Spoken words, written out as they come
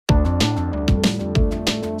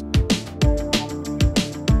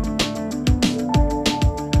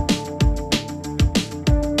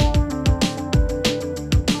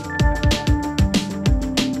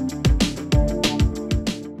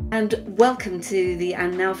Welcome to the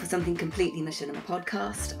And Now for Something Completely Machinima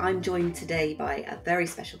podcast. I'm joined today by a very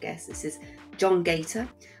special guest. This is John Gaeta,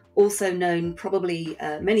 also known probably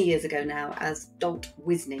many years ago now as Dolt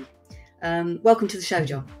Wisney. Welcome to the show,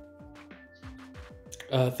 John.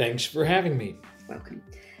 Thanks for having me. Welcome.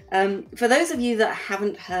 For those of you that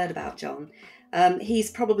haven't heard about John,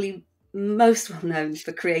 he's probably most well known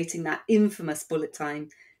for creating that infamous bullet time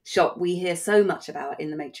shot we hear so much about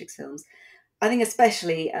in the Matrix films. I think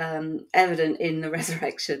especially evident in the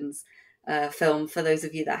Resurrections film, for those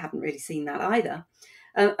of you that haven't really seen that either.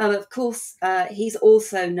 Of course, he's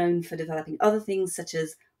also known for developing other things such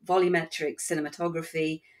as volumetric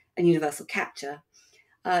cinematography and universal capture.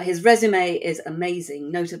 His resume is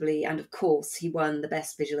amazing, notably, and of course, he won the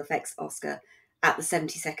Best Visual Effects Oscar at the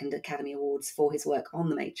 72nd Academy Awards for his work on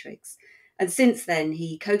The Matrix. And since then,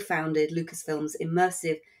 he co-founded Lucasfilm's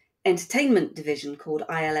immersive entertainment division called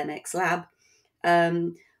ILMX Lab,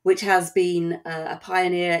 which has been a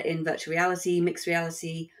pioneer in virtual reality, mixed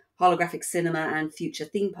reality, holographic cinema, and future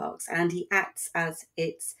theme parks. And he acts as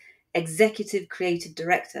its executive creative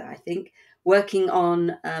director, I think, working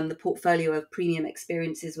on the portfolio of premium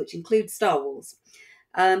experiences, which include Star Wars.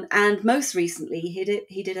 And most recently,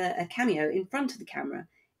 he did a cameo in front of the camera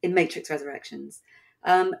in Matrix Resurrections.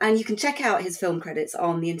 And you can check out his film credits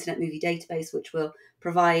on the Internet Movie Database, which we'll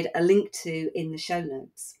provide a link to in the show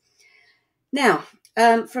notes. Now,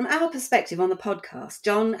 from our perspective on the podcast,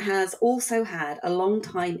 John has also had a long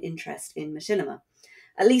time interest in machinima.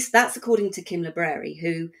 At least that's according to Kim Libreri,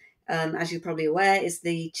 who, as you're probably aware, is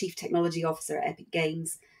the Chief Technology Officer at Epic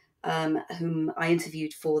Games, whom I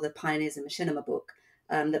interviewed for the Pioneers in Machinima book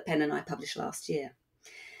that Penn and I published last year.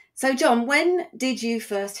 So, John, when did you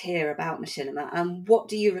first hear about machinima, and what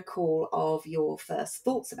do you recall of your first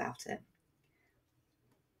thoughts about it?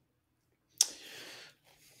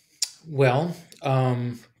 Well,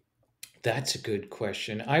 that's a good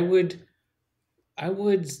question. I would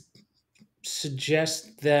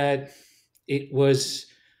suggest that it was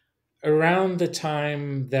around the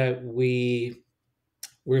time that we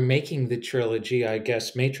were making the trilogy, I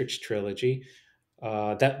guess, Matrix trilogy,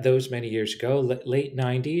 those many years ago, late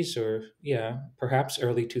 90s or perhaps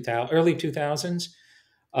early 2000s.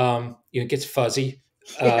 It gets fuzzy,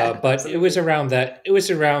 but Absolutely. It was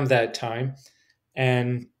around that time.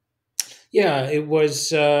 And yeah, it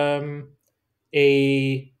was a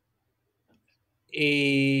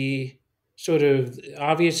sort of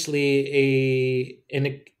obviously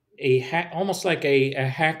almost like a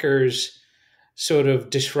hacker's sort of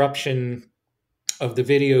disruption of the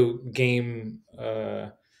video game.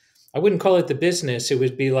 I wouldn't call it the business; it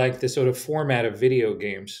would be like the sort of format of video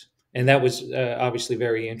games, and that was obviously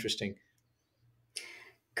very interesting.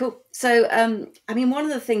 Cool. So, one of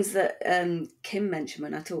the things that Kim mentioned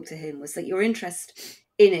when I talked to him was that your interest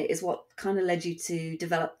in it is what kind of led you to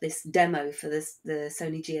develop this demo for the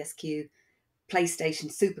Sony GSQ PlayStation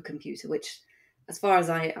supercomputer, which, as far as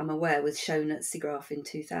I am aware, was shown at SIGGRAPH in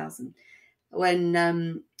 2000,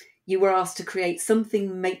 when you were asked to create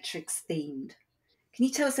something Matrix themed. Can you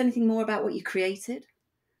tell us anything more about what you created?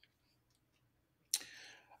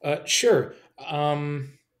 Sure.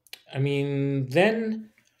 Then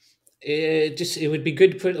it would be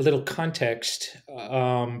good to put a little context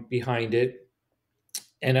behind it.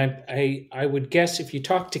 And I would guess if you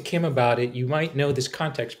talk to Kim about it, you might know this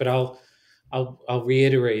context, but I'll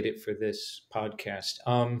reiterate it for this podcast.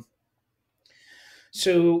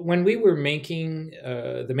 So when we were making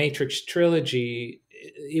the Matrix trilogy,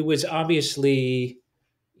 it was obviously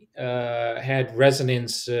had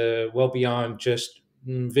resonance well beyond just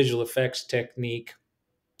visual effects technique.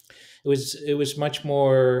 It was much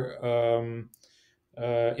more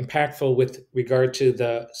impactful with regard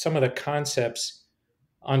to some of the concepts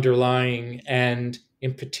underlying, and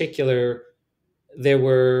in particular, there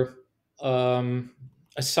were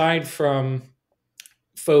aside from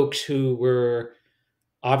folks who were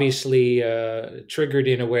obviously triggered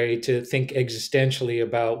in a way to think existentially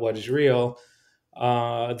about what is real.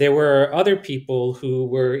 There were other people who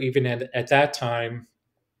were even at that time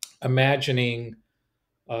imagining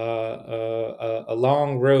a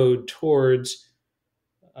long road towards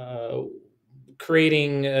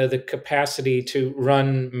creating the capacity to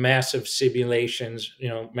run massive simulations,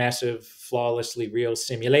 massive, flawlessly real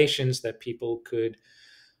simulations that people could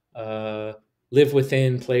live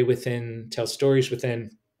within, play within, tell stories within.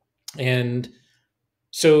 And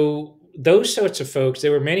so those sorts of folks,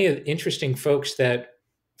 there were many interesting folks that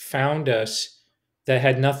found us that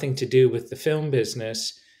had nothing to do with the film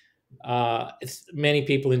business. Many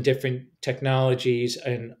people in different technologies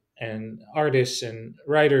and artists and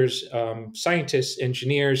writers, scientists,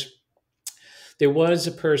 engineers. There was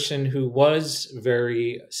a person who was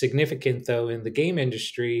very significant, though, in the game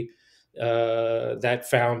industry that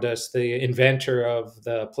found us, the inventor of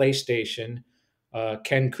the PlayStation,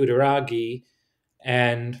 Ken Kutaragi.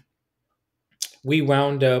 And we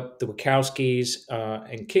wound up, the Wachowskis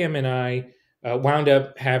and Kim and I, wound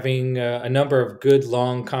up having a number of good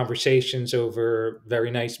long conversations over very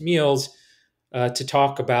nice meals to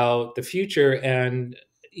talk about the future. And,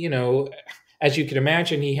 you know, as you can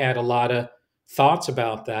imagine, he had a lot of thoughts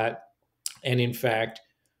about that. And in fact,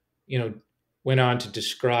 you know, went on to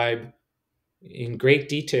describe in great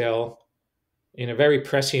detail, in a very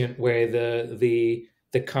prescient way, the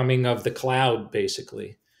coming of the cloud,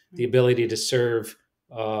 basically, the ability to serve,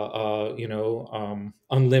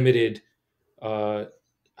 unlimited, high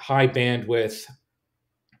bandwidth,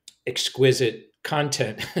 exquisite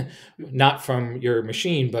content, not from your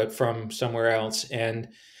machine, but from somewhere else. And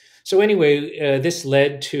so, anyway, this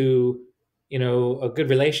led to, a good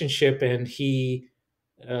relationship, and he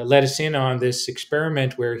let us in on this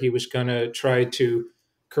experiment where he was going to try to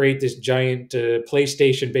create this giant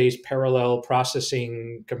PlayStation-based parallel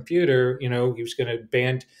processing computer. He was going to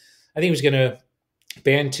I think he was going to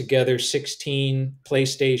band together 16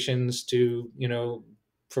 PlayStations to,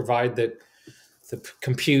 provide the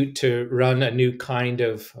compute to run a new kind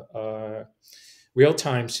of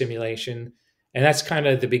real-time simulation. And that's kind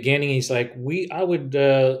of the beginning. He's like, I would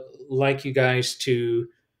like you guys to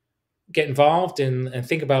get involved and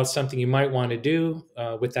think about something you might want to do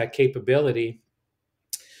with that capability.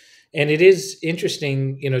 And it is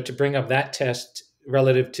interesting, to bring up that test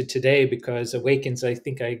relative to today, because Awakens, I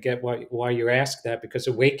think I get why you asked that, because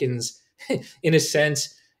Awakens, in a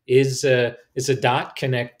sense, is a dot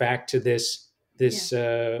connect back to this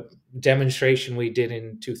demonstration we did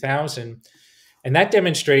in 2000. And that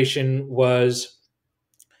demonstration was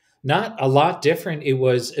not a lot different. It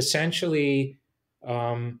was essentially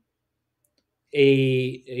a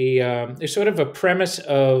sort of a premise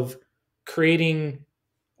of creating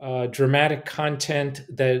dramatic content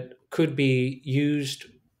that could be used,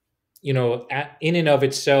 in and of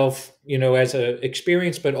itself, as a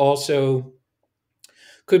experience, but also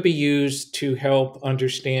could be used to help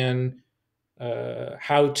understand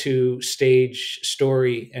how to stage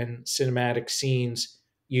story and cinematic scenes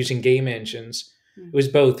using game engines. It was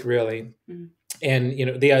both, really. And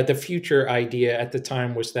the future idea at the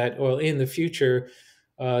time was that, well, in the future,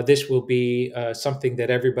 this will be something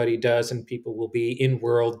that everybody does, and people will be in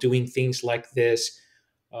world doing things like this,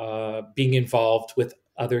 being involved with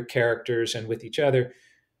other characters and with each other.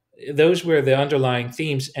 Those were the underlying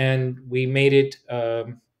themes, and we made it,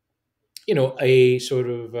 a sort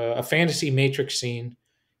of a fantasy Matrix scene.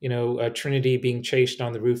 Trinity being chased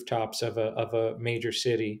on the rooftops of a major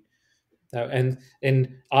city. And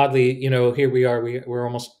oddly, here we are. We're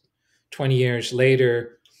almost 20 years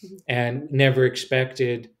later, and never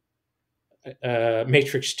expected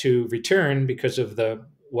Matrix to return because of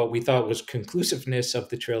what we thought was conclusiveness of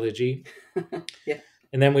the trilogy. Yeah.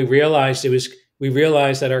 And then we realized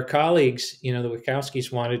that our colleagues, the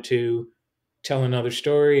Wachowskis, wanted to tell another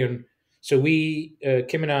story, and so we,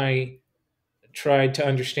 Kim and I, tried to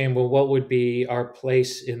understand, well, what would be our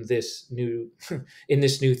place in this new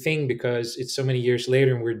thing, because it's so many years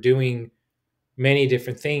later and we're doing many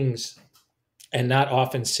different things, and not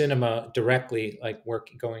often cinema directly, like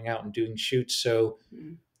going out and doing shoots. So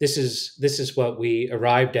this is what we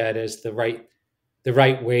arrived at as the right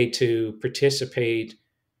way to participate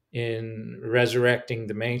in resurrecting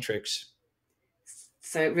the Matrix.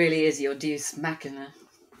 So it really is your Deus Machina.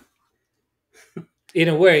 In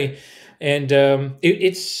a way. And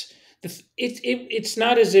it's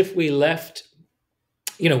not as if we left,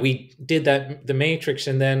 we did the Matrix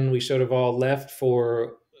and then we sort of all left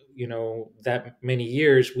for, that many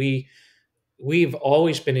years. We've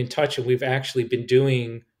always been in touch, and we've actually been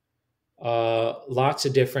doing lots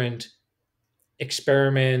of different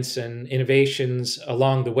experiments and innovations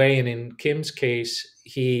along the way. And in Kim's case,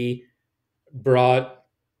 he brought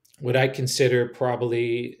what I consider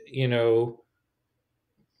probably,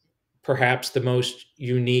 perhaps the most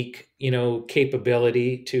unique,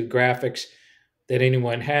 capability to graphics that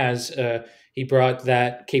anyone has. He brought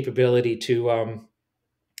that capability to,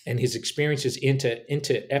 and his experiences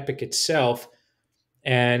into Epic itself,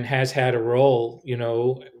 and has had a role,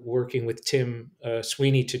 working with Tim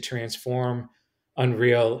Sweeney to transform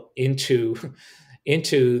Unreal into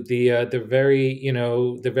the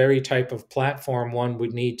very type of platform one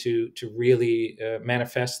would need to really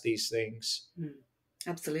manifest these things.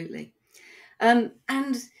 Absolutely. And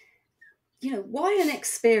why an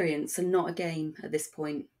experience and not a game at this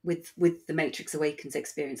point with the Matrix Awakens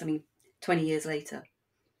experience? I mean, 20 years later.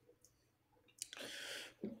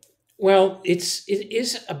 Well, it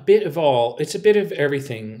is a bit of all. It's a bit of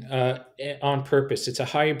everything on purpose. It's a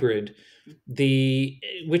hybrid. The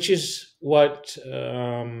which is what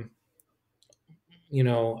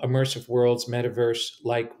immersive worlds, metaverse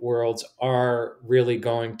like worlds are really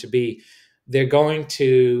going to be. They're going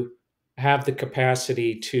to have the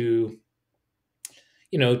capacity to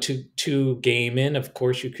game in. Of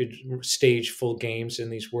course, you could stage full games in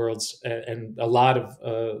these worlds, and a lot of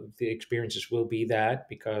the experiences will be that,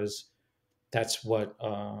 because that's what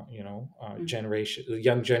Mm.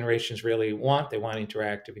 young generations really want. They want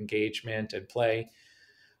interactive engagement and play,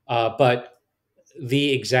 but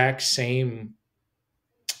the exact same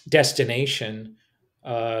destination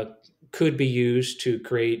uh, could be used to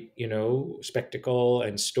create spectacle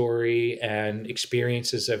and story and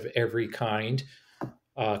experiences of every kind.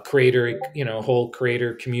 Creator whole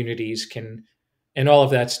creator communities can, and all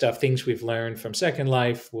of that stuff, things we've learned from Second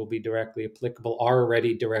Life, will be directly applicable, are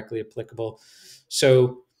already directly applicable.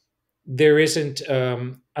 So there isn't,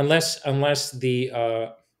 unless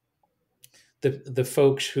the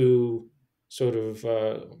folks who sort of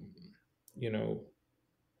you know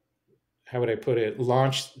how would I put it,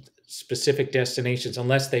 launch specific destinations,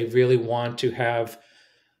 unless they really want to have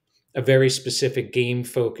a very specific game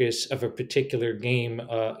focus of a particular game,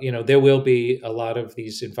 there will be a lot of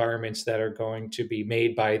these environments that are going to be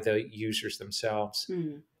made by the users themselves.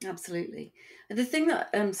 Absolutely. And the thing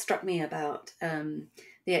that struck me about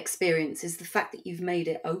the experience is the fact that you've made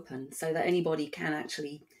it open so that anybody can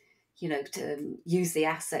actually, to use the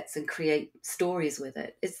assets and create stories with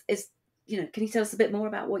it. Can you tell us a bit more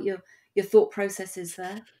about what your thought process is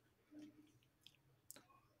there?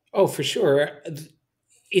 Oh, for sure.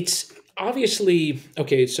 It's obviously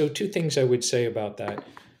okay. So, two things I would say about that.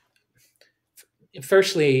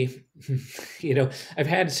 Firstly, I've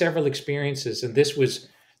had several experiences, and this was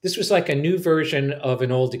like a new version of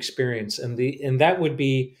an old experience, and that would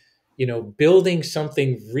be, building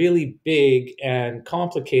something really big and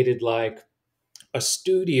complicated, like a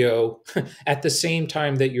studio, at the same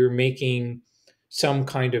time that you're making some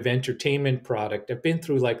kind of entertainment product. I've been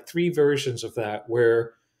through like three versions of that,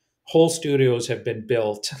 where whole studios have been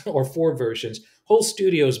built, or four versions, whole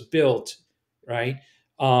studios built, right?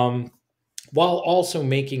 Um, while also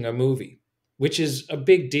making a movie, which is a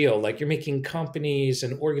big deal. Like, you're making companies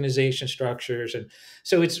and organization structures. And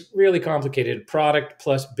so it's really complicated, product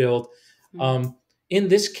plus build. Mm. Um, in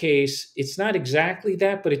this case, it's not exactly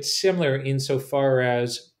that, but it's similar insofar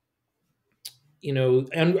as,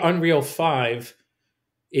 Unreal 5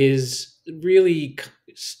 is really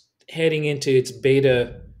heading into its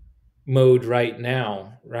beta mode right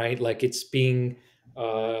now, right? Like, it's being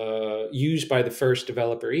used by the first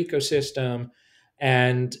developer ecosystem.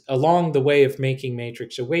 And along the way of making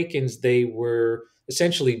Matrix Awakens, they were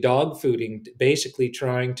essentially dogfooding, basically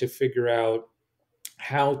trying to figure out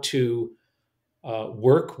how to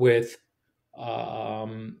work with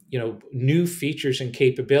new features and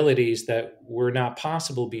capabilities that were not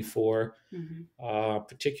possible before, Hmm.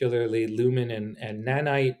 particularly Lumen and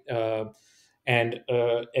Nanite. And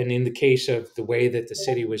in the case of the way that the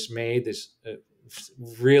city was made, this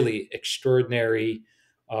really extraordinary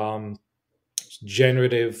um,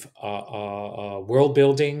 generative world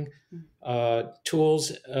building tools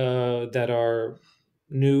that are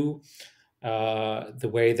new. The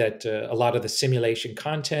way that a lot of the simulation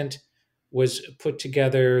content was put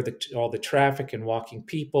together, all the traffic and walking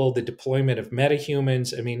people, the deployment of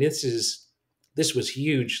metahumans. I mean, this was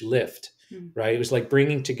huge lift, Mm. right? It was like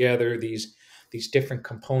bringing together these different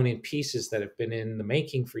component pieces that have been in the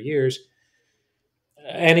making for years.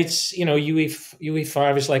 And it's,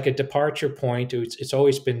 UE5 is like a departure point. It's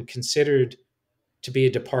always been considered to be a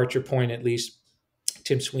departure point. At least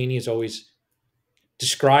Tim Sweeney has always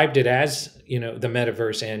described it as, the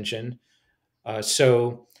metaverse engine.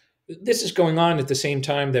 So this is going on at the same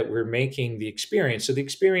time that we're making the experience. So the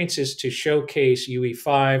experience is to showcase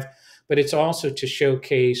UE5, but it's also to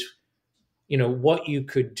showcase, what you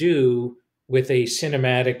could do with a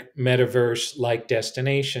cinematic metaverse like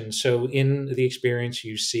destination. So in the experience,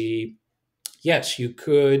 you see, yes, you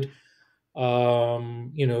could,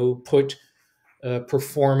 put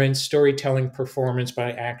storytelling performance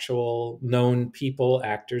by actual known people,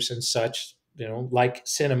 actors, and such, like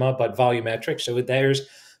cinema, but volumetric. So there's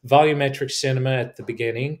volumetric cinema at the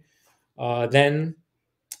beginning. Then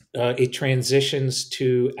it transitions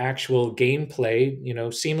to actual gameplay,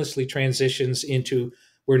 seamlessly transitions into,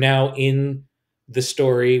 we're now in the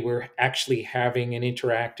story, we're actually having an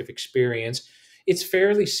interactive experience. It's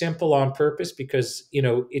fairly simple on purpose, because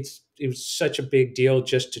it was such a big deal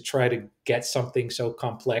just to try to get something so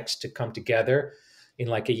complex to come together in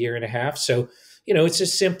like a year and a half. So it's a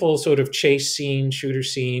simple sort of chase scene, shooter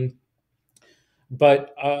scene,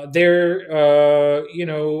 but they're you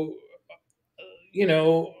know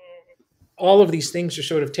all of these things are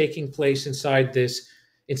sort of taking place inside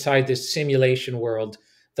this simulation world.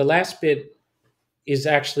 The last bit is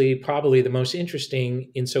actually probably the most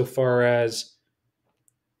interesting insofar as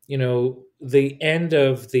the end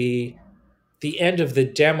of the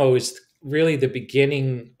demo is really the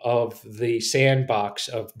beginning of the sandbox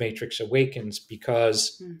of Matrix Awakens,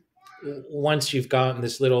 because Mm. once you've gotten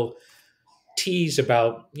this little tease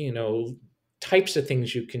about types of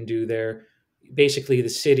things you can do there, basically the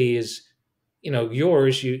city is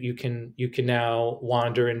yours. You can now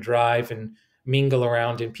wander and drive and mingle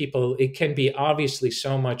around, and people, it can be obviously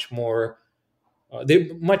so much more.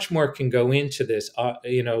 Much more can go into this,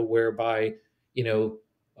 whereby you know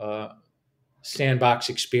uh, sandbox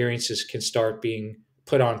experiences can start being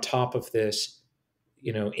put on top of this,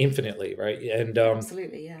 infinitely, right? And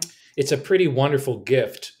Absolutely, yeah. it's a pretty wonderful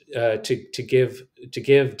gift to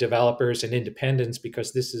give developers and independents,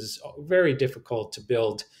 because this is very difficult to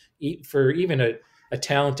build. For even a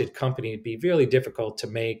talented company, it'd be really difficult to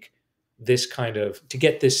make to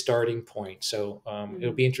get this starting point. So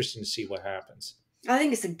it'll Mm. be interesting to see what happens. I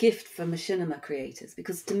think it's a gift for machinima creators,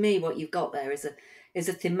 because to me, what you've got there is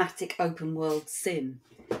a thematic open world sim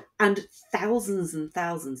and thousands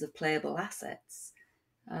of playable assets,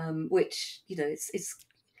 which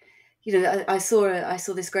I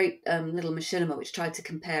saw this great little machinima which tried to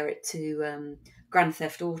compare it to Grand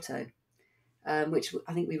Theft Auto, which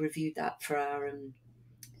I think we reviewed that for our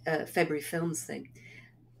February films thing.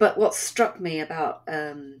 But what struck me about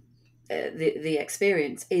the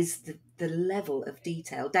experience is the level of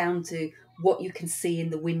detail, down to what you can see in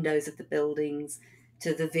the windows of the buildings,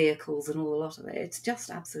 to the vehicles and all a lot of it. It's just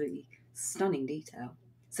absolutely stunning detail.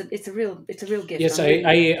 So it's a real gift. Yes, I'm I,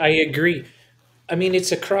 really. I, I agree. I mean,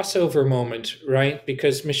 it's a crossover moment, right?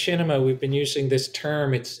 Because machinima, we've been using this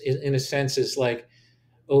term. It's in a sense is like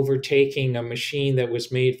overtaking a machine that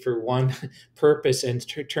was made for one purpose and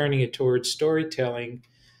turning it towards storytelling.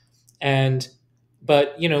 And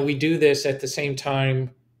but we do this at the same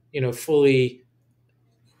time, fully,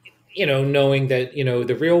 knowing that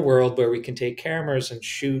the real world, where we can take cameras and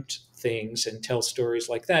shoot things and tell stories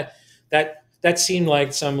like that seemed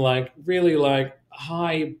like some like really like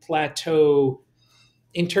high plateau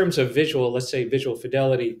in terms of visual, let's say visual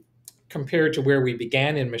fidelity, compared to where we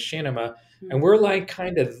began in machinima. And Hmm. we're like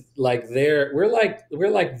kind of like there, we're like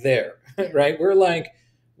there, Yeah, right? We're like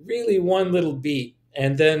really one little beat,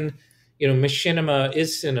 and then machinima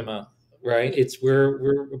is cinema, right? yeah,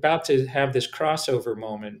 We're about to have this crossover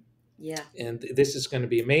moment, yeah. and this is going to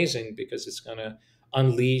be amazing because it's going to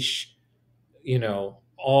unleash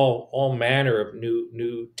all manner of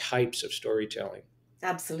new types of storytelling.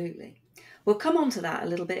 Absolutely. We'll come on to that a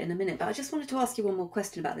little bit in a minute, but I just wanted to ask you one more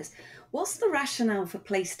question about this. What's the rationale for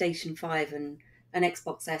PlayStation 5 and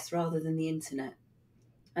Xbox S rather than the internet?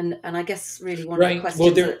 And I guess really one of the Right. Well,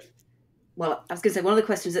 questions there. that, well, I was going to say, one of the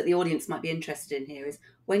questions that the audience might be interested in here is,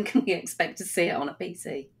 when can we expect to see it on a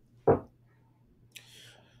PC?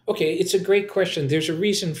 Okay, it's a great question. There's a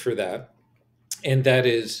reason for that, and that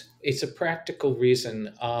is it's a practical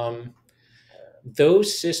reason.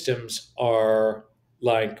 Those systems are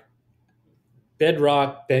like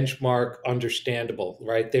bedrock, benchmark, understandable,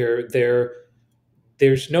 right?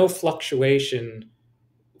 There's no fluctuation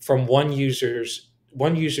from one user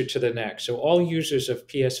to the next. So all users of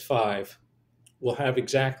PS5 will have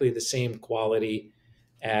exactly the same quality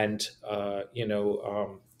and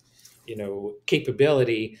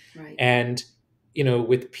capability. Right. And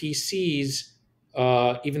with PCs,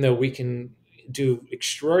 even though we can do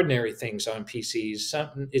extraordinary things on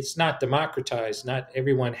PCs, it's not democratized. Not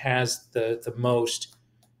everyone has the most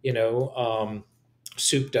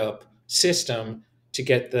souped up system to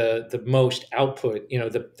get the most output,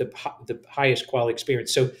 the highest quality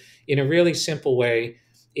experience. So in a really simple way,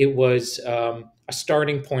 it was a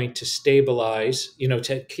starting point to stabilize,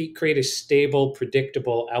 create a stable,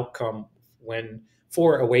 predictable outcome when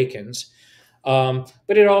for Awakens.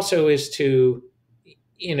 But it also is to,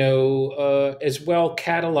 as well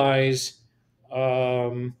catalyze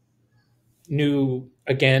um,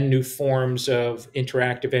 new forms of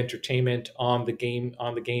interactive entertainment on the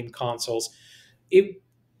game consoles. It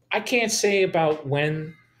I can't say about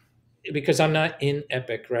when, because I'm not in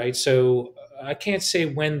Epic, right? So I can't say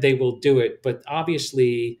when they will do it, but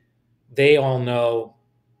obviously they all know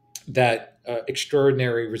that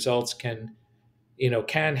extraordinary results can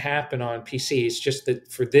happen on PC. It's just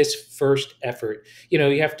that for this first effort, you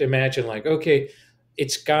have to imagine like, okay,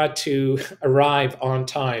 it's got to arrive on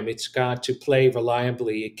time. It's got to play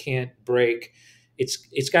reliably. It can't break.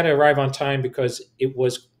 It's got to arrive on time because it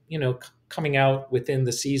was, coming out within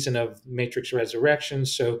the season of Matrix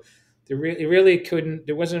Resurrections. So it really couldn't.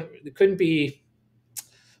 There couldn't be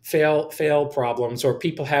fail problems or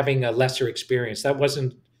people having a lesser experience. That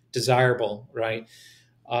wasn't desirable, right?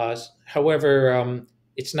 However,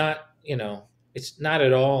 it's not it's not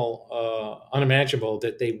at all unimaginable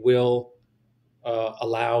that they will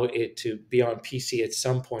allow it to be on PC at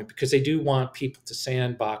some point, because they do want people to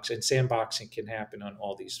sandbox, and sandboxing can happen on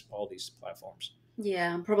all these platforms.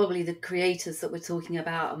 Yeah, and probably the creators that we're talking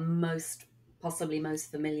about are possibly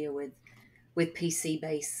most familiar with PC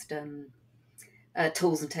based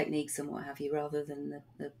tools and techniques and what have you, rather than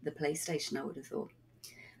the PlayStation, I would have thought.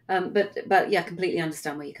 But yeah, completely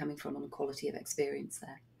understand where you're coming from on the quality of experience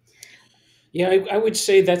there. Yeah, I would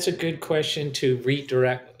say that's a good question to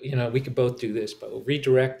redirect. We could both do this, but we'll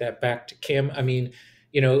redirect that back to Kim. I mean,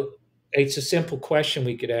 it's a simple question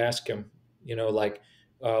we could ask him. Like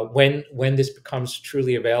when this becomes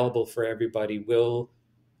truly available for everybody, will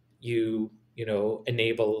you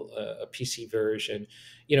enable a PC version?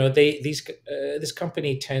 This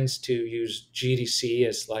company tends to use GDC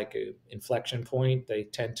as like an inflection point. They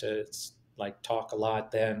tend to like talk a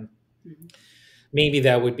lot then. Mm-hmm. Maybe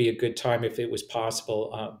that would be a good time if it was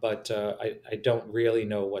possible, but I don't really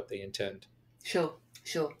know what they intend. Sure.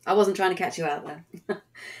 I wasn't trying to catch you out there.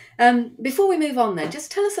 Before we move on then,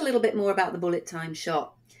 just tell us a little bit more about the bullet time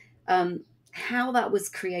shot, how that was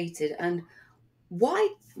created, and why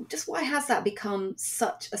has that become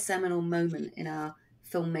such a seminal moment in our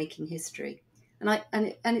filmmaking history?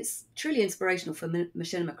 And it's truly inspirational for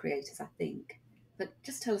machinima creators, I think. But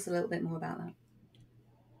just tell us a little bit more about that.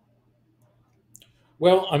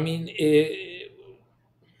 Well, I mean,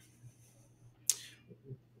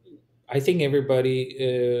 I think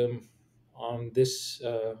everybody on this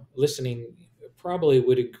listening probably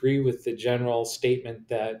would agree with the general statement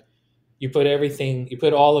that you put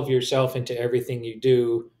all of yourself into everything you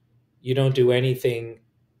do. You don't do anything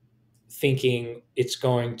thinking it's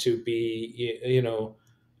going to be,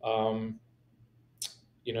 um,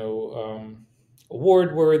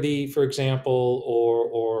 award worthy, for example,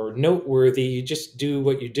 or noteworthy. You just do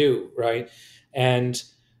what you do, right? And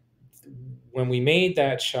when we made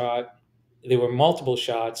that shot, there were multiple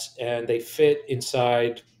shots, and they fit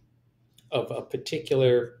inside of a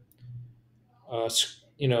particular,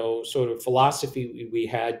 sort of philosophy we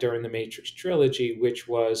had during the Matrix trilogy, which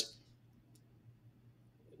was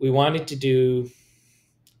we wanted to do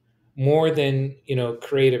more than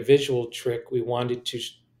create a visual trick. We wanted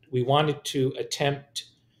to attempt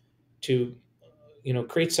to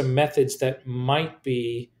create some methods that might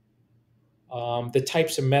be the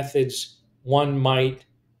types of methods one might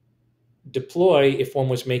deploy if one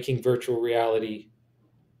was making virtual reality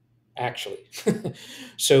actually.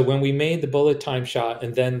 So when we made the bullet time shot,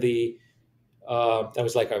 and then that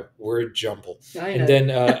was like a word jumble, and then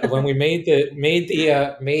when we made the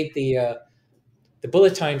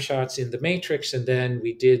bullet time shots in the Matrix, and then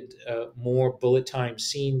we did more bullet time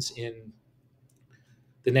scenes in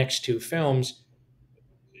the next two films,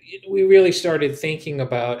 we really started thinking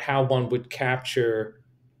about how one would capture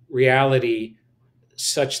reality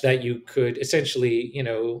such that you could essentially,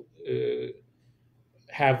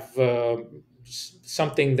 have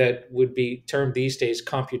something that would be termed these days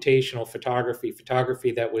computational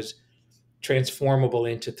photography that was transformable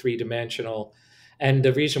into three-dimensional. And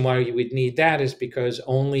the reason why you would need that is because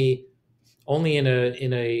only in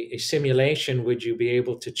a simulation would you be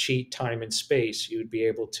able to cheat time and space. You would be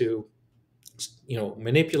able to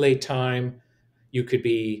manipulate time. You could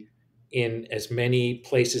be in as many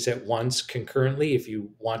places at once concurrently if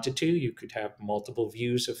you wanted to. You could have multiple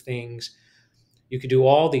views of things. You could do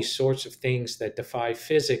all these sorts of things that defy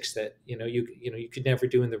physics that you could never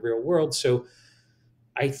do in the real world. So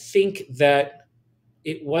I think that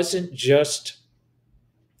it wasn't just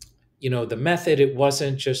the method. It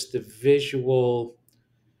wasn't just the visual.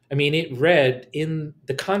 I mean,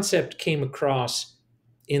 the concept came across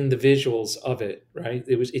in the visuals of it, right?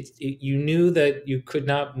 You knew that you could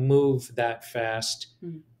not move that fast.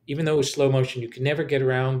 Even though it was slow motion, you could never get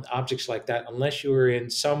around objects like that unless you were in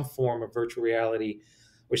some form of virtual reality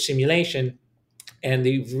or simulation. And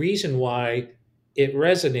the reason why it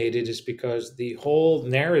resonated is because the whole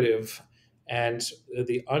narrative and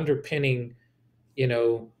the underpinning,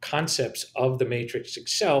 concepts of the Matrix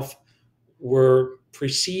itself were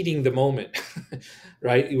preceding the moment,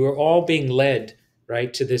 right? We were all being led,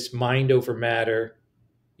 right, to this mind over matter,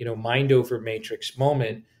 mind over Matrix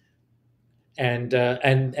moment. And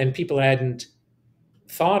people hadn't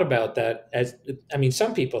thought about that as, I mean,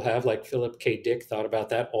 some people have, like Philip K. Dick thought about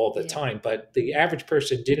that all the Yeah. time, but the average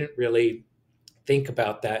person didn't really think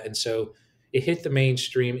about that. And so it hit the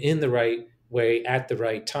mainstream in the right way at the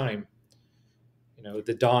right time. You know,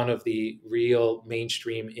 the dawn of the real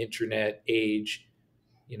mainstream internet age,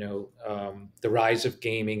 the rise of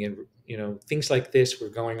gaming and, things like this were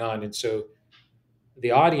going on. And so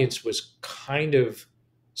the audience was kind of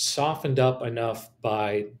softened up enough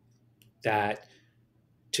by that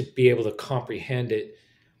to be able to comprehend it.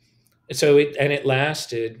 And so it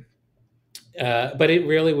lasted, but it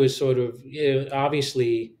really was sort of,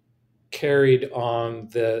 obviously carried on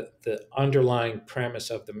the underlying premise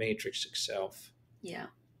of the Matrix itself. Yeah,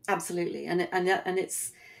 absolutely. And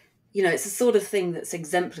it's, it's a sort of thing that's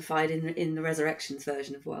exemplified in the Resurrections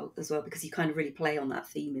version of World as well, because you kind of really play on that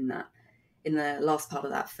theme in the last part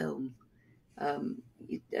of that film,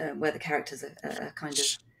 where the characters are kind of.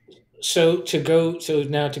 So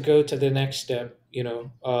now to go to the next step,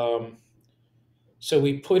 so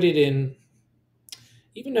we put it in,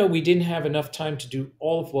 even though we didn't have enough time to do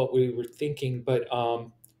all of what we were thinking, but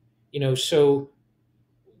so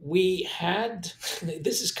we had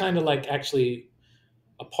this is kind of like actually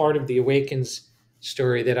a part of the Awakens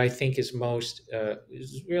story that I think is most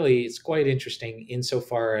is really, it's quite interesting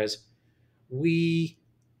insofar as we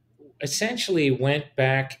essentially went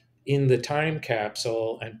back in the time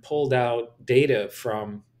capsule and pulled out data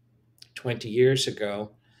from 20 years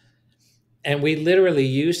ago, and we literally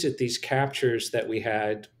used it, these captures that we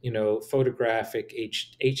had, photographic,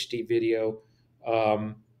 HD video,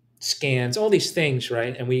 um, scans, all these things,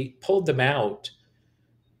 right? And we pulled them out.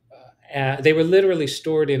 They were literally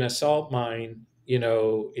stored in a salt mine,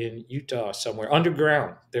 in Utah somewhere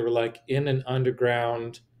underground. They were like in an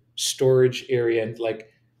underground storage area, and like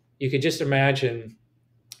you could just imagine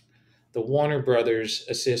the Warner Brothers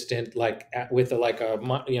assistant, like with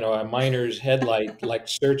a miner's headlight, like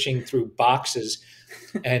searching through boxes,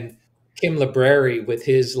 and Kim Library with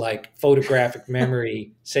his like photographic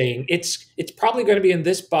memory saying it's probably going to be in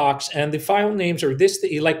this box, and the file names are this.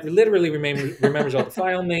 He like literally remembers all the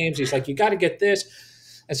file names. He's like, you got to get this,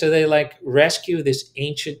 and so they like rescue this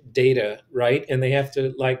ancient data, right? And they have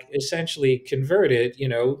to like essentially convert it,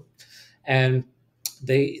 and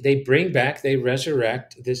they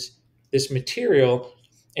resurrect this material,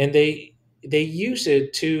 and they use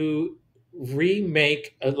it to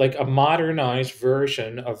remake like a modernized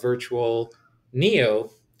version of virtual Neo.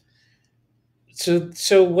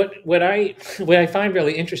 So what I find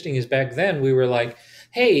really interesting is back then we were like,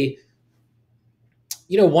 hey,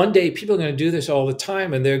 one day people are going to do this all the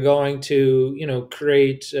time, and they're going to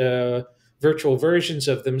create virtual versions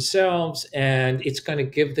of themselves, and it's going to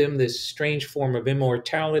give them this strange form of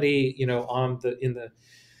immortality, on the in the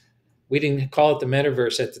we didn't call it the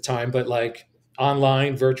metaverse at the time, but like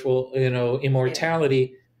online virtual,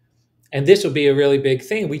 immortality. And this will be a really big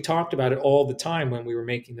thing. We talked about it all the time when we were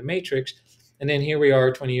making the Matrix. And then here we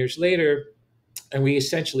are 20 years later, and we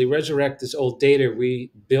essentially resurrect this old data.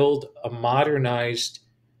 We build a modernized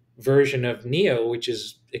version of Neo, which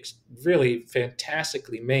is really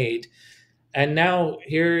fantastically made. And now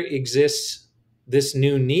here exists this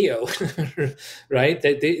new Neo, right?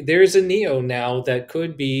 There's a Neo now that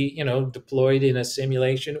could be, deployed in a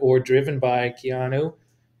simulation or driven by Keanu,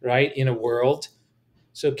 right, in a world.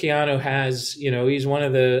 So Keanu has, he's one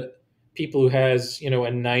of the people who has, you know,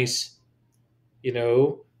 a nice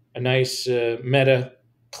meta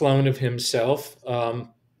clone of himself.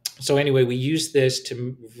 So anyway, we use this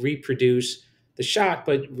to reproduce the shot,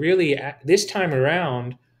 but really this time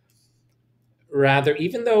around, rather,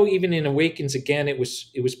 even though even in Awakens again, it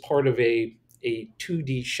was part of a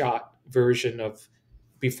 2D shot version of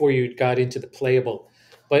before you got into the playable,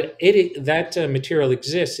 but that material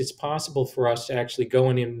exists. It's possible for us to actually go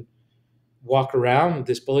in and walk around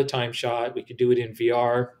this bullet time shot. We could do it in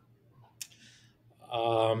VR,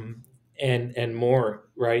 and more,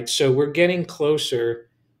 right? So we're getting closer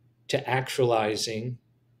to actualizing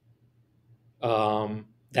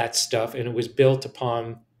that stuff, and it was built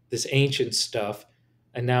upon this ancient stuff,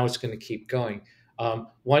 and now it's going to keep going.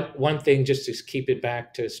 One thing, just to keep it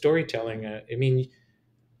back to storytelling, I mean,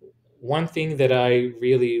 one thing that I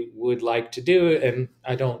really would like to do, and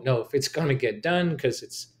I don't know if it's going to get done because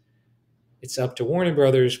it's up to Warner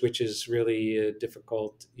Brothers, which is really a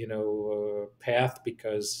difficult, path,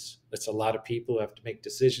 because it's a lot of people who have to make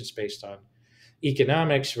decisions based on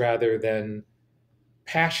economics rather than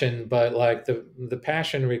passion. But like the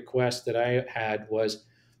passion request that I had was,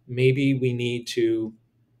 maybe we need to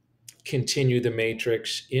continue the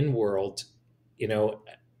Matrix in world,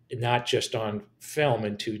 not just on film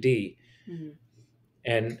and 2D. Mm-hmm.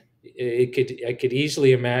 And I could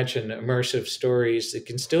easily imagine immersive stories. It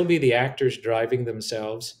can still be the actors driving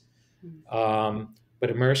themselves, but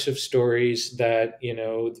immersive stories that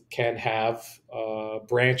can have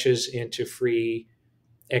branches into free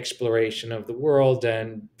exploration of the world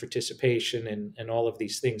and participation and all of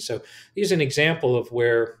these things. So here's an example of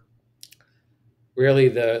where really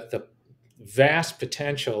the vast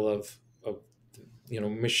potential of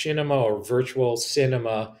machinima or virtual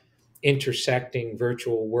cinema intersecting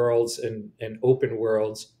virtual worlds and open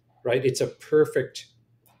worlds, right? It's a perfect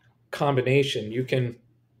combination. You can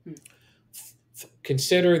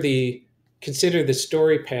consider the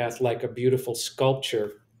story path like a beautiful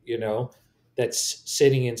sculpture, that's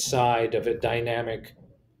sitting inside of a dynamic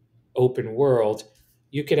open world.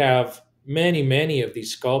 You could have many of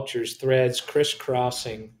these sculptures, threads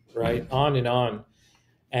crisscrossing, right, on and on.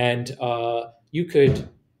 And you could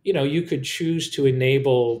choose to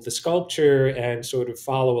enable the sculpture and sort of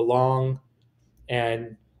follow along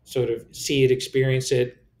and sort of see it, experience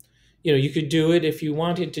it. You could do it if you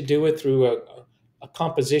wanted to do it through a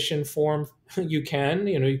composition form. You can,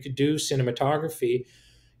 you could do cinematography.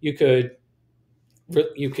 You could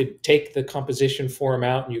you could take the composition form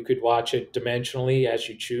out and you could watch it dimensionally as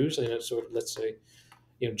you choose. Sort of, let's say,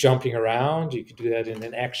 jumping around. You could do that in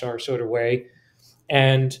an XR sort of way,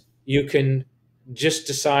 and you can just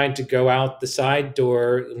decide to go out the side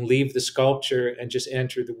door and leave the sculpture and just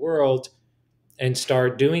enter the world and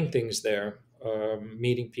start doing things there,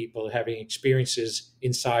 meeting people, having experiences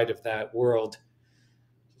inside of that world.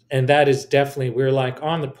 And that is definitely, we're like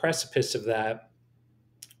on the precipice of that.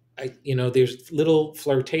 There's little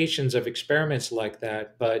flirtations of experiments like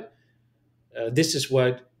that, but this is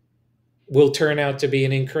what will turn out to be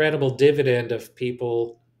an incredible dividend of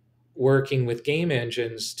people working with game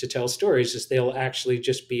engines to tell stories. Is they'll actually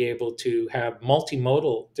just be able to have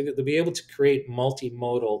multimodal, they'll be able to create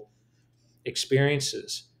multimodal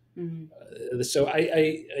experiences. So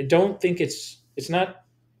I don't think it's not,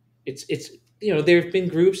 it's there have been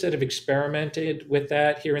groups that have experimented with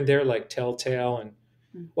that here and there, like Telltale and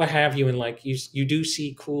what have you, and like you do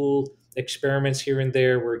see cool experiments here and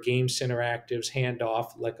there where games interactives hand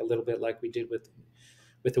off, like a little bit like we did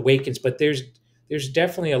with Awakens. But there's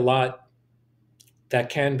definitely a lot that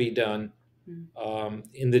can be done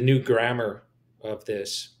in the new grammar of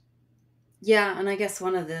this. Yeah, and I guess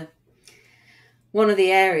one of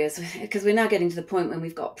the areas, because we're now getting to the point when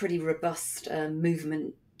we've got pretty robust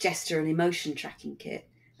movement, gesture, and emotion tracking kit,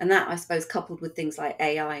 and that, I suppose, coupled with things like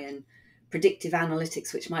AI and predictive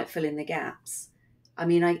analytics, which might fill in the gaps. I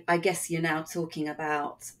mean, I guess you're now talking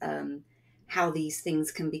about how these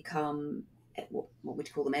things can become, what would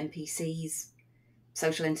you call them, NPCs,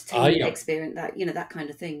 social entertainment Yeah. experience, that kind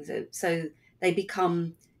of thing. So they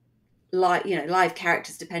become live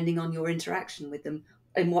characters depending on your interaction with them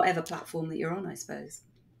in whatever platform that you're on, I suppose.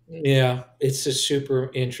 Yeah, it's a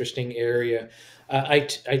super interesting area. I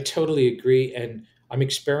totally agree, and I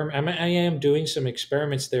am doing some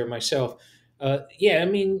experiments there myself. Yeah, I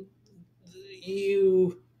mean,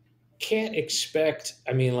 you can't expect.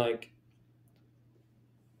 I mean, like,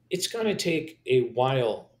 it's going to take a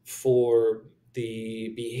while for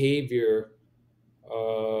the behavior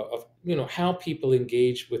of how people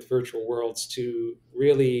engage with virtual worlds to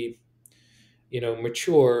really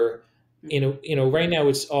mature. Right now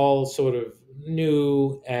it's all sort of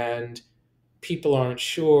new and people aren't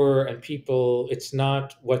sure, and people, it's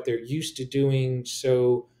not what they're used to doing.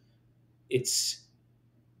 So it's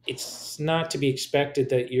it's not to be expected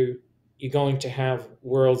that you're going to have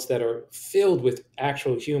worlds that are filled with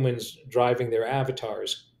actual humans driving their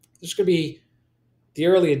avatars. There's going to be the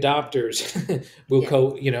early adopters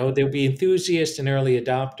will Yeah. there'll be enthusiasts and early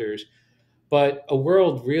adopters, but a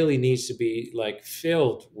world really needs to be like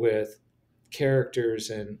filled with characters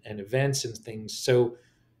and events and things. So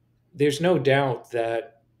there's no doubt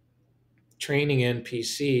that training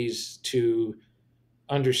NPCs to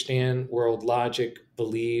understand world logic,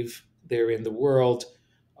 believe they're in the world,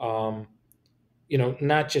 um,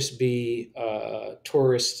 not just be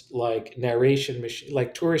tourist like narration machine,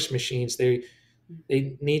 like tourist machines. They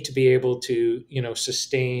need to be able to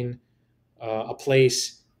sustain a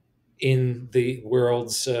place in the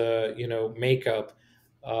world's makeup,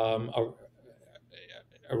 a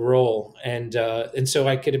role, and so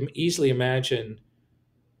I could easily imagine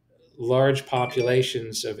large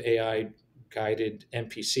populations of AI guided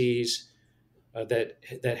NPCs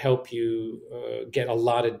that help you get a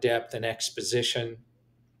lot of depth and exposition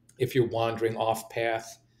if you're wandering off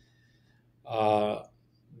path. Uh,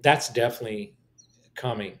 that's definitely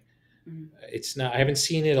coming. Mm. It's not. I haven't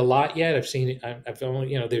seen it a lot yet. I've seen it. I've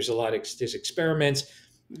only there's a lot of there's experiments.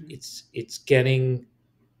 Mm. It's getting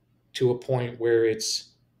to a point where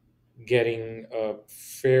it's getting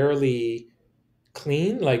fairly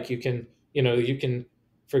clean. Like you can,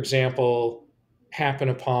 for example, happen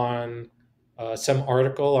upon some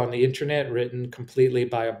article on the internet written completely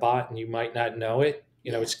by a bot, and you might not know it.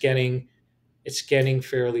 Yeah. It's getting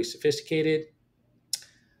fairly sophisticated.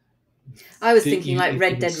 I was thinking like You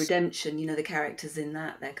Red can Dead Redemption, the characters in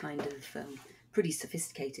that, they're kind of pretty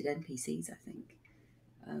sophisticated NPCs, I think.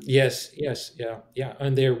 Yes, yes, yeah,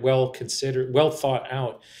 and they're well considered, well thought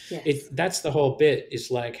out. Yes. It That's the whole bit,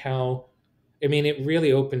 is like how, I mean, it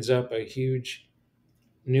really opens up a huge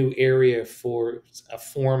new area for a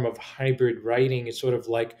form of hybrid writing. It's sort of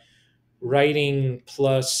like writing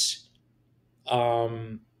plus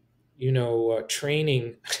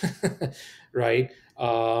training, right,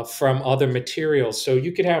 from other materials. So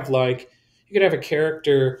you could have a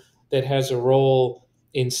character that has a role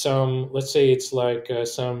in some, let's say it's like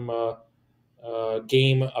some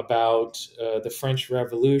game about the French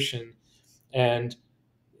Revolution, and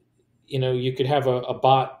you could have a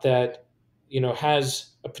bot that has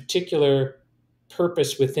a particular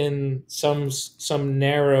purpose within some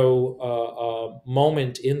narrow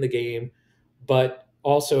moment in the game, but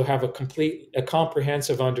also have a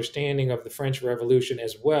comprehensive understanding of the French Revolution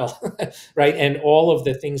as well, right? And all of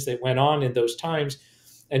the things that went on in those times.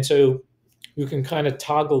 And so you can kind of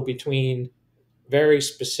toggle between very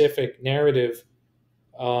specific narrative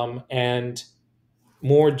and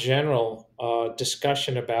more general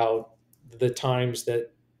discussion about the times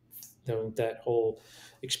that that whole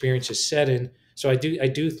experience is set in. So I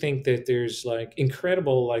do think that there's like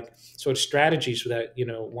incredible like sort of strategies that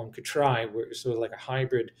one could try, where it's sort of like a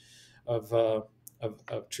hybrid of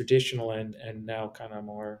of traditional and now kind of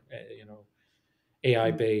more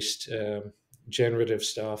AI based generative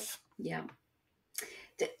stuff. Yeah.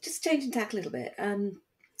 Just changing tack a little bit.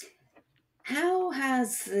 How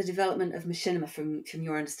has the development of machinima, from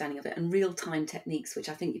your understanding of it, and real time techniques, which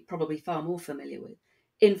I think you're probably far more familiar with,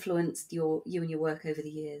 influenced you and your work over the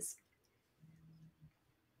years?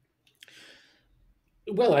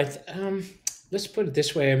 Well, let's put it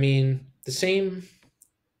this way. I mean, the same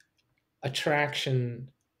attraction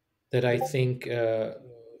that I think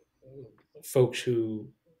folks who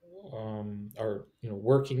are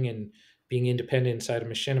working and being independent inside of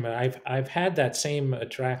machinima, I've had that same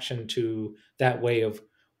attraction to that way of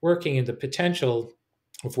working and the potential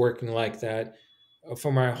of working like that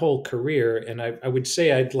for my whole career. And I would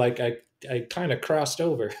say I kind of crossed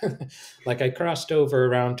over, like I crossed over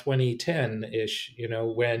around 2010 ish,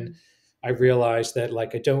 when I realized that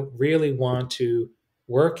like I don't really want to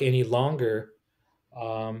work any longer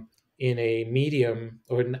um, in a medium,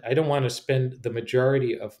 or I don't want to spend the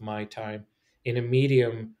majority of my time in a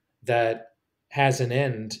medium that has an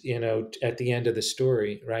end, at the end of the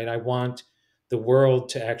story, right? I want the world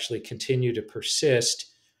to actually continue to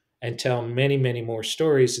persist and tell many, many more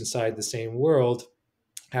stories inside the same world,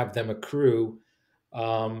 have them accrue.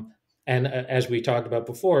 And as we talked about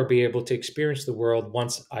before, be able to experience the world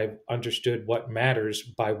once I've understood what matters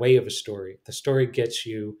by way of a story. The story gets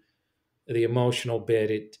you the emotional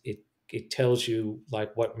bit. It tells you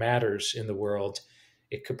like what matters in the world.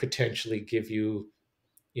 It could potentially give you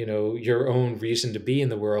your own reason to be in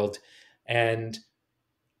the world, and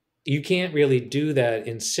you can't really do that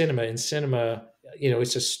in cinema. In cinema,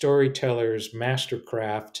 it's a storyteller's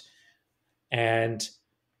mastercraft, and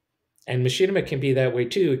machinima can be that way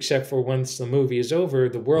too, except for once the movie is over,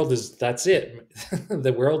 that's it.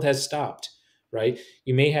 The world has stopped, right?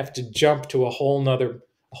 You may have to jump to a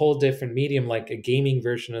whole different medium, like a gaming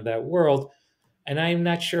version of that world. And I'm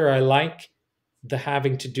not sure I like the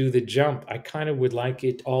having to do the jump. I kind of would like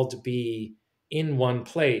it all to be in one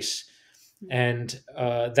place. And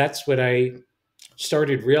that's what I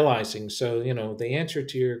started realizing. So, the answer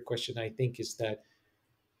to your question, I think, is that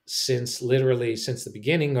since the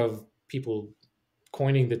beginning of people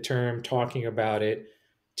coining the term, talking about it,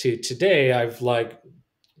 to today, I've like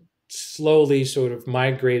slowly sort of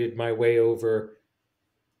migrated my way over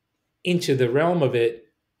into the realm of it,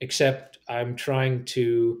 except I'm trying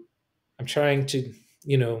to,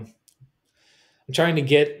 you know, I'm trying to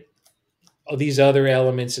get all these other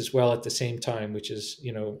elements as well at the same time, which is,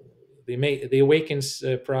 the Awakens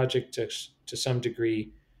project to some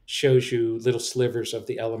degree shows you little slivers of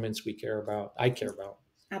the elements I care about.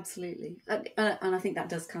 Absolutely, and I think that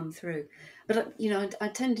does come through. But I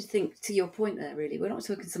tend to think, to your point there, really, we're not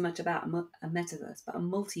talking so much about a metaverse, but a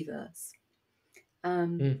multiverse.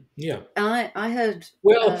 Yeah. And I heard,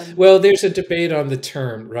 Well, there's a debate on the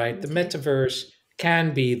term, right? The okay, metaverse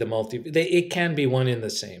can be the it can be one and the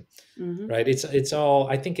same, right? It's all,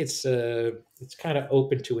 I think it's kind of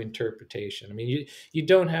open to interpretation. I mean, you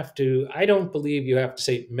don't have to, I don't believe you have to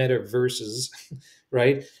say metaverses,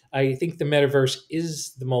 right? I think the metaverse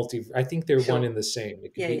is the I think they're one Sure. and the same.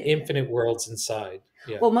 It could Yeah, be yeah, yeah. infinite worlds inside.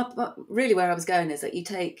 Yeah. Well, really where I was going is that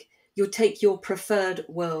you'll take your preferred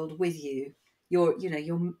world with you, your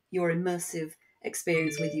immersive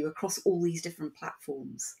experience with you across all these different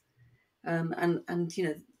platforms, and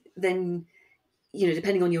then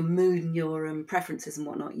depending on your mood and your preferences and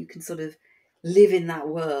whatnot, you can sort of live in that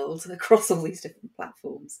world across all these different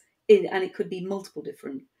platforms, and it could be multiple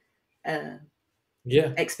different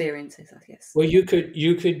Yeah. experiences, I guess. Well, you could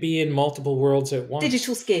be in multiple worlds at once.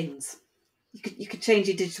 Digital skins. You could change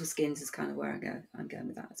your digital skins is kind of where I'm going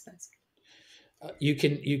with that, I suppose. You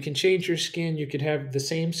can change your skin. You could have the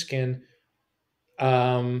same skin.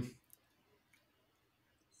 Um,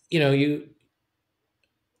 you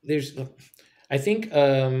there's I think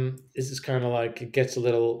this is kind of like, it gets a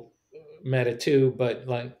little meta too, but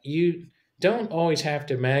like, you don't always have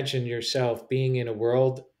to imagine yourself being in a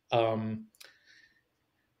world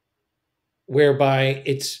whereby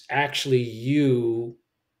it's actually you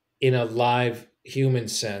in a live human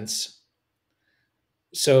sense.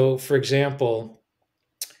 So, for example,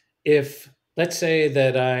 if, let's say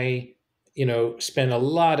that I, spend a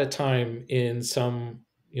lot of time in some,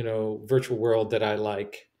 virtual world that I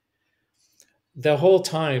like, the whole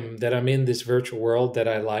time that I'm in this virtual world that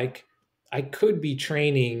I like, I could be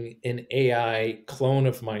training an AI clone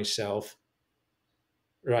of myself,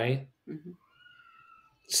 right? Mm-hmm.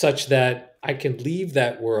 Such that I can leave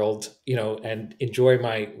that world, and enjoy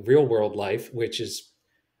my real world life, which is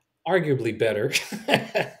arguably better,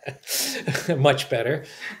 much better.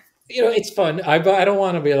 It's fun. I don't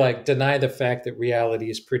want to be like, deny the fact that reality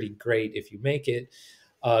is pretty great if you make it.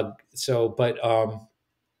 But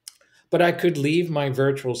I could leave my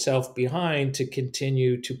virtual self behind to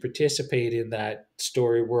continue to participate in that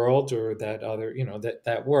story world, or that other,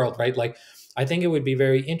 that world, right? Like, I think it would be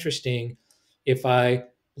very interesting if I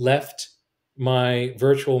left my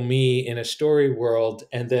virtual me in a story world,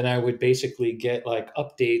 and then I would basically get like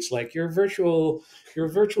updates, like your virtual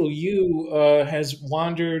you has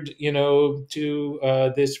wandered,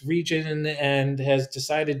 to this region, and has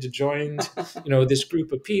decided to join, this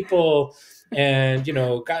group of people, and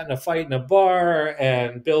got in a fight in a bar,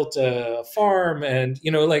 and built a farm, and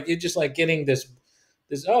like, it's just like getting this,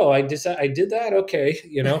 oh, I did that, okay,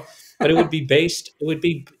 but it would be based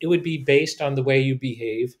on the way you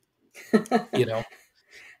behave, you know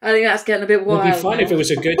I think that's getting a bit it would be wild fun if now. it was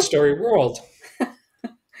a good story world.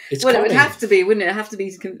 It's Well, it would coming. have to be, wouldn't it? It have to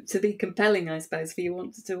be to be compelling, I suppose, for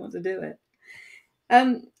you to want to do it.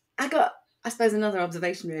 I got, I suppose, another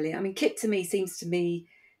observation. Really, I mean, Kit to me seems to be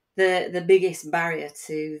the biggest barrier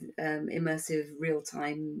to immersive real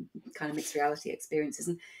time kind of mixed reality experiences,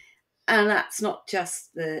 and that's not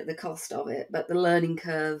just the cost of it, but the learning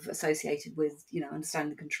curve associated with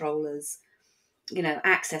understanding the controllers,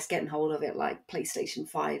 access, getting hold of it. Like PlayStation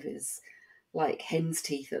 5 is like hen's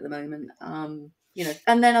teeth at the moment. And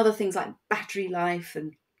then other things like battery life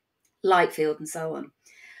and light field and so on.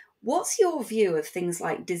 What's your view of things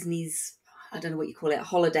like Disney's, I don't know what you call it,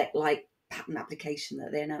 holodeck-like patent application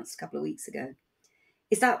that they announced a couple of weeks ago?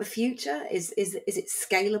 Is that the future? Is it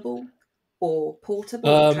scalable or portable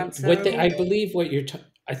or I transferable? believe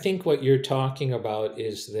I think what you're talking about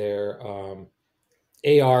is their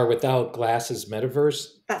AR without glasses metaverse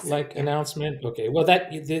That's it. like Yeah. announcement. Okay, well,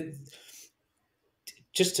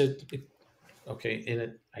 just to okay,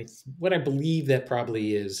 what I believe that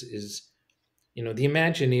probably is, the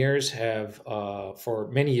Imagineers have for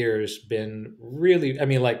many years been really, I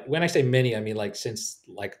mean, like, when I say many, I mean like since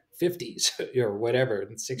like 50s or whatever, in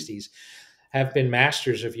the 60s, have been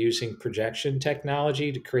masters of using projection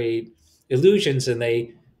technology to create illusions, and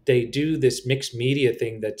they do this mixed media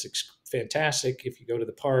thing that's fantastic. If you go to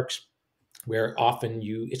the parks, where often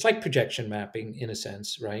it's like projection mapping in a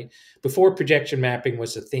sense, right? Before projection mapping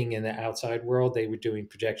was a thing in the outside world, they were doing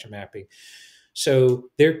projection mapping. So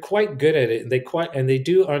they're quite good at it, and they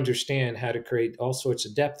do understand how to create all sorts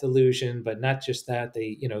of depth illusion. But not just that,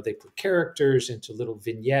 they put characters into little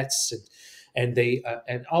vignettes, and they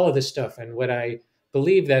and all of this stuff. And what I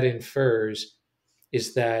believe that infers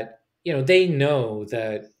is that they know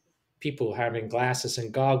that people having glasses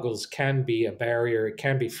and goggles can be a barrier. It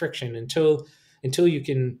can be friction until you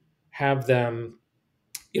can have them,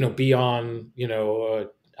 be on,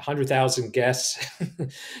 100,000 guests,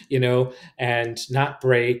 and not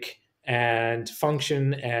break and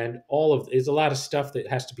function, and there's a lot of stuff that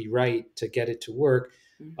has to be right to get it to work.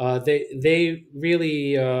 they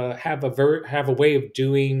really have a way of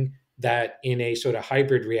doing that in a sort of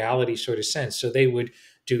hybrid reality sort of sense. So they would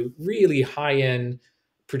do really high end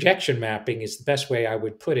projection mapping is the best way I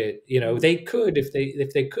would put it. You know, they could if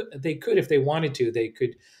they wanted to, they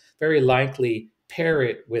could very likely pair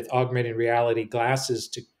it with augmented reality glasses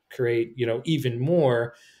to create, you know, even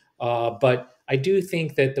more. But I do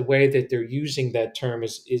think that the way that they're using that term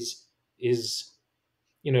is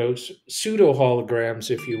you know, pseudo holograms,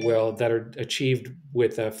 if you will, that are achieved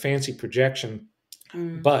with a fancy projection.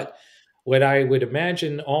 But what I would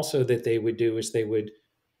imagine also that they would do is they would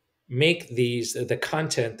make the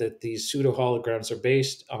content that these pseudo holograms are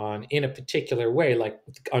based on in a particular way, like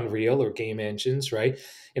Unreal or game engines, right?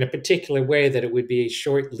 In a particular way that it would be a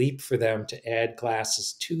short leap for them to add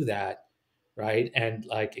glasses to that, right? And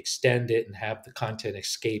like extend it and have the content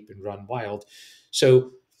escape and run wild.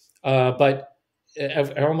 So, but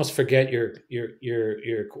I almost forget your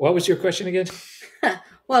what was your question again?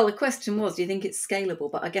 Well, the question was, do you think it's scalable?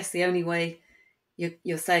 But I guess the only way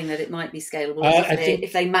you're saying that it might be scalable is I think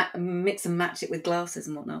if they mix and match it with glasses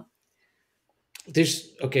and whatnot.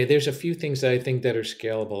 there's a few things that I think that are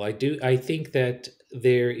scalable. I think that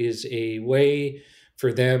there is a way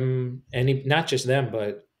for them, any not just them,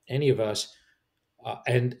 but any of us.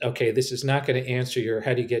 And okay, this is not going to answer your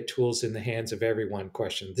how do you get tools in the hands of everyone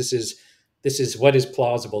question. This is what is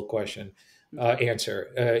plausible question answer.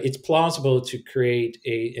 It's plausible to create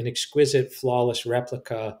an exquisite, flawless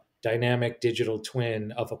replica, dynamic digital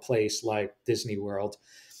twin of a place like Disney World.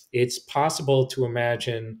 It's possible to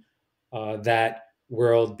imagine that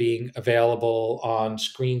world being available on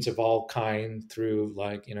screens of all kind through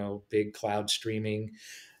like you know big cloud streaming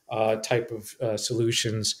type of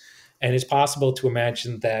solutions. And it's possible to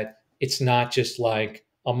imagine that it's not just like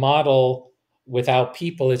a model without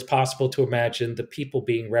people. It's possible to imagine the people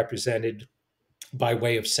being represented by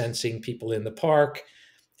way of sensing people in the park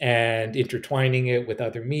and intertwining it with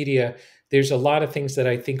other media. There's a lot of things that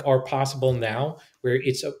I think are possible now, where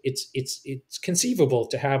it's conceivable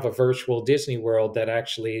to have a virtual Disney World that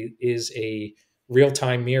actually is a real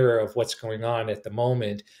time mirror of what's going on at the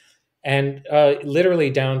moment, and literally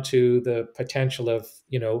down to the potential of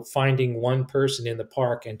you know finding one person in the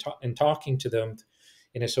park and talking to them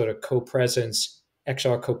in a sort of co-presence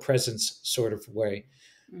XR co-presence sort of way.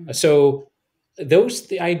 So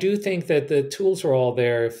I do think that the tools are all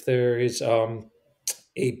there if there is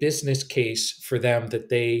a business case for them that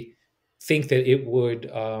they think that it would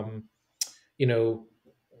you know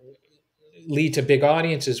lead to big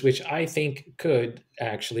audiences, which I think could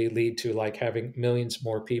actually lead to like having millions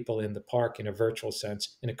more people in the park in a virtual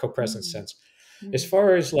sense, in a co-presence sense. As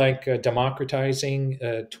far as like democratizing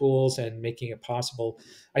tools and making it possible,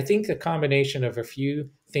 I think the combination of a few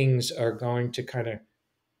things are going to kind of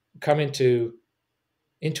come into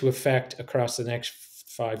effect across the next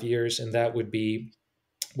 5 years, and that would be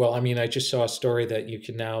well, I mean, I just saw a story that you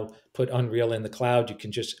can now put Unreal in the cloud. You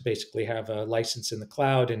can just basically have a license in the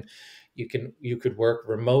cloud, and you could work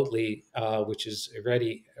remotely, which is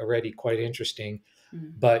already quite interesting.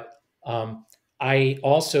 But I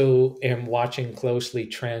also am watching closely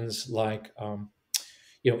trends like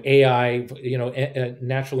you know AI, you know,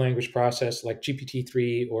 natural language process like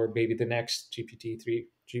GPT-3 or maybe the next GPT-3,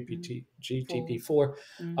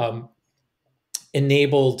 GTP-4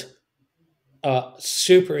 enabled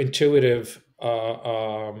super intuitive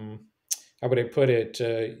how would I put it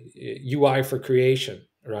UI for creation,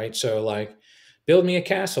 right? So like build me a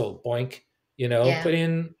castle, boink, you know, put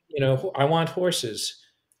in, you know, I want horses,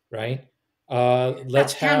 right? Let's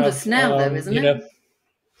That's Canvas have now, though, isn't you it? know,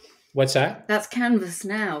 what's that? That's Canvas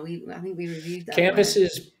now. I think we reviewed that, Canvas right?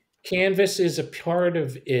 is Canvas is a part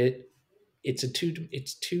of it. It's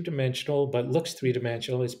two dimensional, but looks three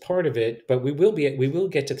dimensional. It's part of it, but we will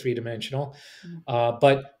get to three dimensional.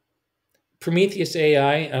 But Prometheus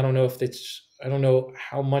AI, I don't know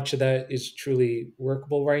how much of that is truly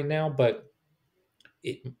workable right now, but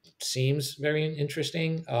it seems very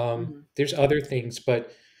interesting. There's other things,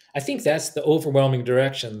 but I think that's the overwhelming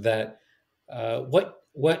direction that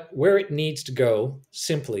where it needs to go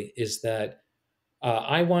simply is that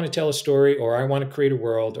I want to tell a story, or I want to create a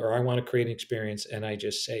world, or I want to create an experience, and I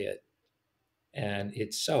just say it, and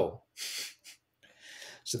it's so.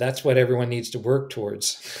 So that's what everyone needs to work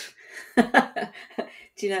towards. Do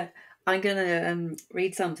you know? I'm going to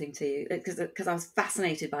read something to you because I was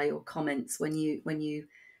fascinated by your comments when you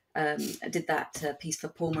did that piece for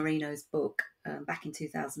Paul Marino's book back in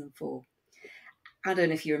 2004. I don't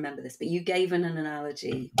know if you remember this, but you gave an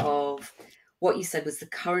analogy of what you said was the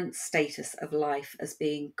current status of life as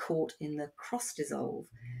being caught in the cross dissolve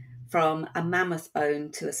from a mammoth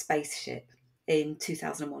bone to a spaceship. in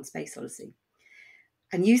 2001 Space Odyssey.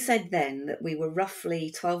 And you said then that we were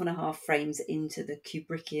roughly 12 and a half frames into the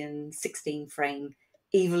Kubrickian 16 frame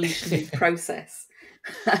evolutionary process,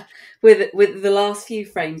 with the last few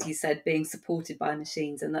frames, you said, being supported by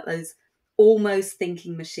machines, and that those almost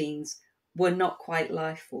thinking machines were not quite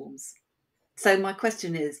life forms. So my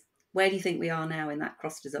question is, where do you think we are now in that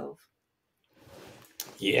cross dissolve?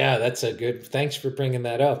 Yeah, that's a good. Thanks for bringing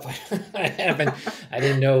that up. I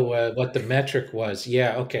didn't know what the metric was.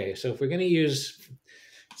 Yeah, okay. So if we're going to use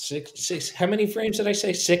how many frames did I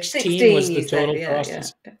say? 16 was 16, the you said, total yeah,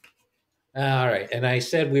 cost. yeah. All right. And I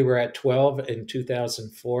said we were at 12 in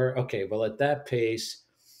 2004. Okay. Well, at that pace,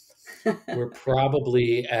 we're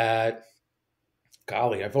probably at,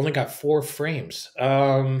 golly, I've only got 4 frames.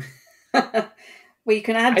 Well, you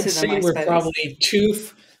can add I'd to them, say I suppose.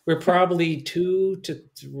 we're probably 2 to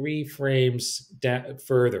 3 frames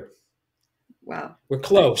further. Wow, We're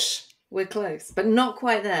close. we're close, but not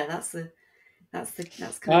quite there. That's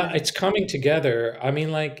kind of. It's coming together. I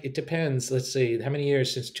mean, like, it depends. Let's see, how many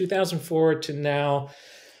years since 2004 to now?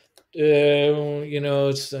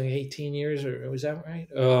 It's like 18 years, or was that right?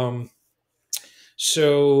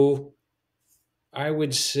 So I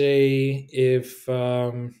would say if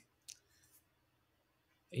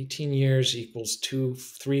 18 years equals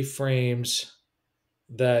 3 frames,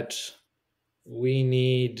 that we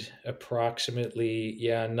need approximately,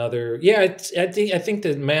 another, I think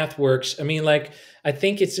the math works. I mean, like, I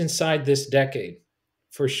think it's inside this decade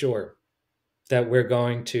for sure that we're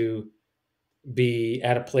going to be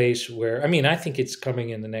at a place where, I mean, I think it's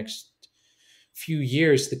coming in the next few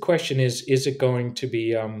years. The question is it going to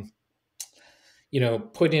be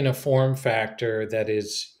put in a form factor that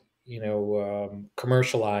is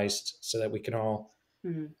commercialized so that we can all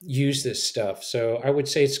Mm, use this stuff? So I would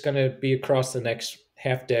say it's going to be across the next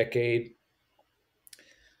half decade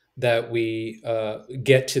that we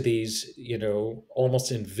get to these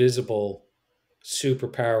almost invisible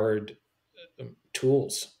superpowered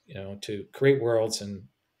tools to create worlds and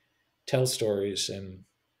tell stories and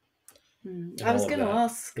I was all of going to that,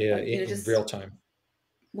 ask, yeah, in just real time.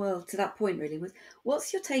 well, to that point, really, was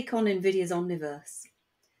what's your take on Nvidia's Omniverse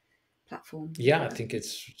platform? Yeah, I think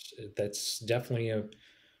that's definitely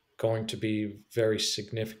going to be very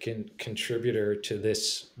significant contributor to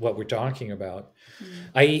this, what we're talking about.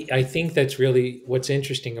 Mm, I think that's really what's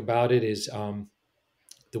interesting about it is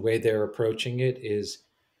the way they're approaching it is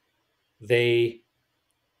they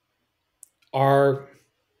are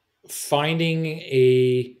finding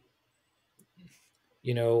a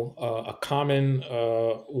common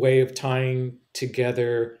way of tying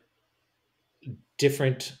together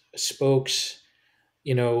different spokes.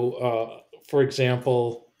 For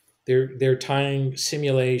example, they're tying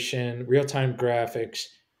simulation, real time graphics,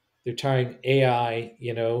 they're tying AI,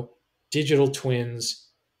 digital twins,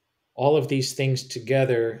 all of these things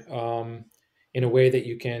together in a way that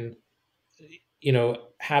you can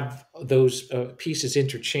have those pieces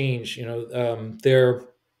interchange.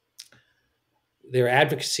 Their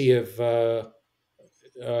advocacy of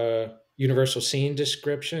universal scene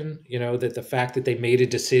description, that the fact that they made a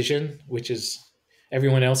decision, which is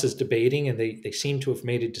everyone else is debating, and they seem to have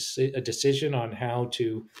made a decision on how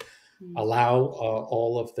to mm, allow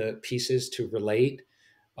all of the pieces to relate.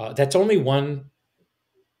 That's only one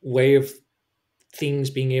way of things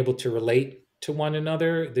being able to relate to one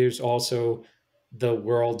another. There's also the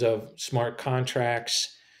world of smart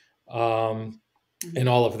contracts, and mm,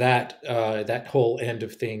 all of that, that whole end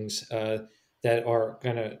of things that are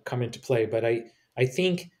going to come into play. But I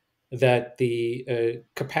think that the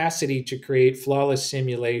capacity to create flawless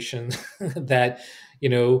simulations that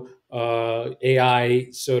AI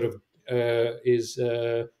sort of is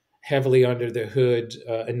heavily under the hood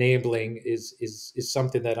enabling is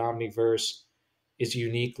something that Omniverse is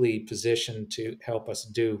uniquely positioned to help us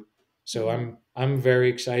do. So mm. I'm very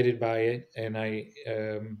excited by it, and I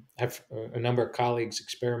have a number of colleagues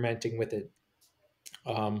experimenting with it.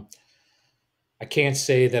 Um, I can't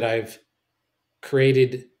say that I've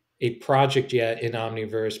created a project yet in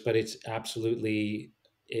Omniverse, but it's absolutely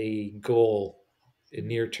a goal, a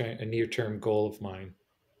near term goal of mine.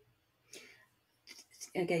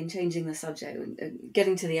 Again, changing the subject and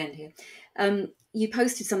getting to the end here. You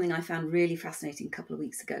posted something I found really fascinating a couple of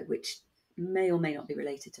weeks ago, which may or may not be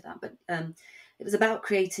related to that, but it was about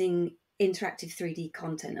creating interactive 3D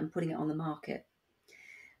content and putting it on the market.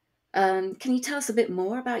 Can you tell us a bit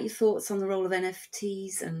more about your thoughts on the role of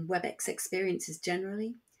NFTs and WebEx experiences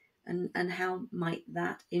generally, and how might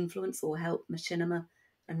that influence or help machinima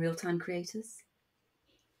and real-time creators?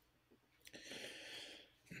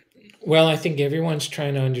 Well, I think everyone's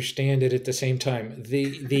trying to understand it at the same time.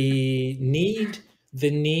 The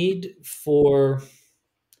need for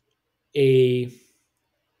a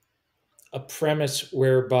a premise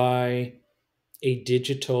whereby a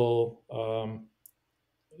digital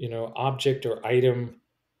object or item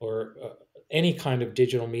or any kind of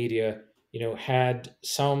digital media had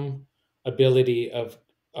some ability of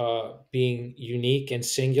being unique and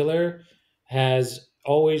singular has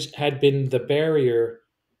always had been the barrier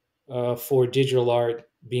for digital art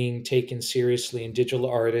being taken seriously, and digital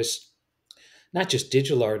artists, not just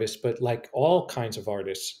digital artists but like all kinds of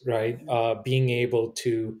artists, right, being able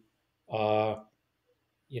to uh,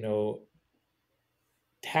 you know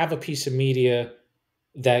have a piece of media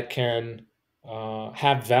that can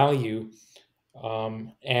have value,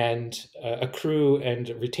 and accrue and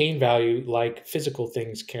retain value like physical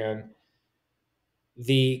things can.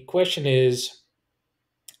 The question is,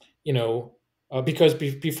 you know, because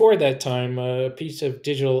before that time, a piece of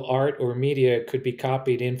digital art or media could be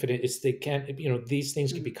copied infinite. It's they can't, these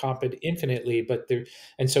things could be Mm, copied infinitely, but there,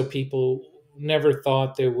 and so people never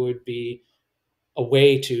thought there would be a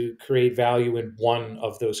way to create value in one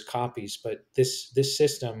of those copies. But this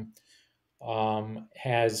system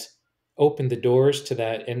has opened the doors to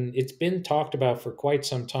that, and it's been talked about for quite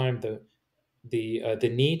some time. The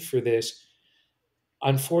need for this,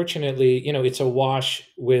 unfortunately, it's a wash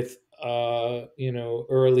with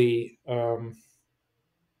early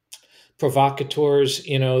provocateurs,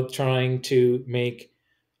 trying to make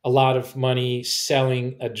a lot of money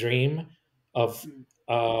selling a dream of mm,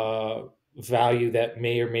 uh, value that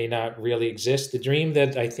may or may not really exist. The dream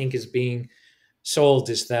that I think is being sold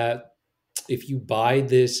is that if you buy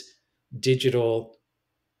this digital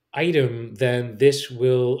item, then this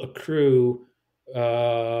will accrue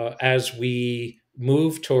as we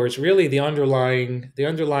move towards really the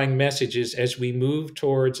underlying messages as we move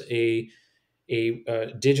towards a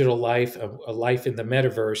digital life, a life in the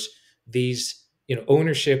metaverse. These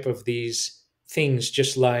ownership of these things,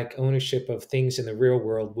 just like ownership of things in the real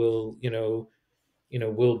world, will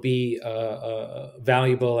be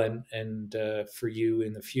valuable and for you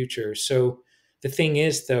in the future. So the thing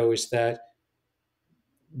is, though, is that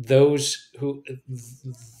those who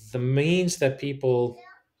the means that people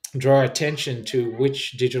draw attention to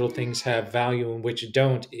which digital things have value and which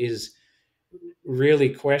don't is really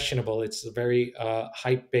questionable. It's very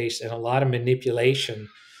hype based and a lot of manipulation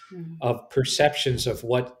mm, of perceptions of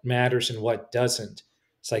what matters and what doesn't.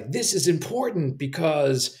 It's like, this is important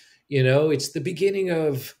because it's the beginning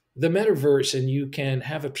of the metaverse and you can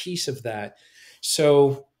have a piece of that.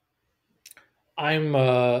 So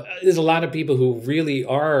there's a lot of people who really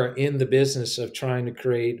are in the business of trying to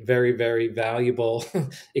create very, very valuable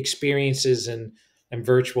experiences and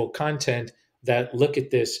virtual content that look at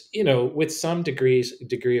this, with some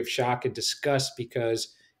degree of shock and disgust,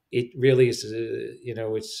 because it really is,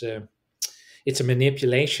 it's a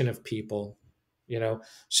manipulation of people,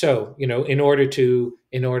 so in order to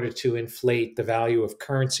inflate the value of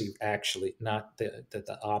currency, actually, not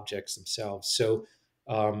the objects themselves.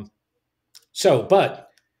 But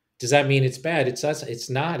does that mean it's bad? It's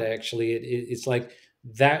not actually. It's like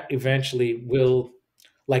that eventually will,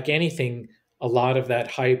 like anything, a lot of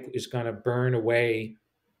that hype is going to burn away,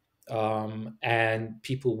 and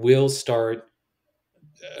people will start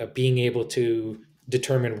being able to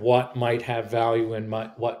determine what might have value and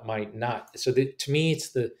what might not. So to me,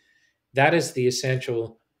 that is the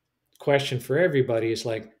essential question for everybody. Is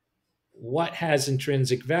like, what has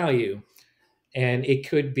intrinsic value? And it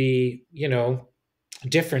could be,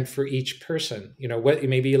 different for each person. What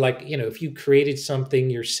maybe, like, if you created something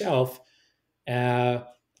yourself, uh,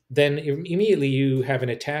 then immediately you have an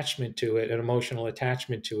attachment to it, an emotional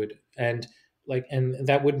attachment to it, and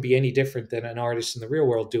that wouldn't be any different than an artist in the real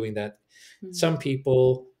world doing that. mm, Some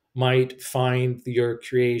people might find your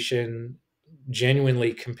creation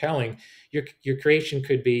genuinely compelling. Your creation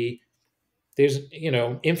could be, there's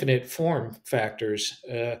infinite form factors.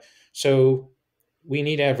 So we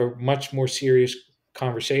need to have a much more serious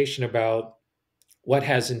conversation about what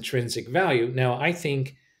has intrinsic value. Now, I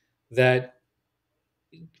think that,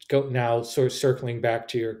 go now, sort of circling back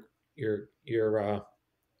to your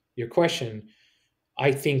question,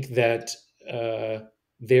 I think that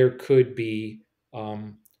there could be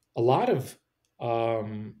a lot of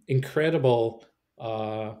incredible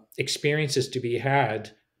experiences to be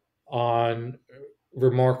had on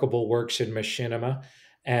remarkable works in machinima,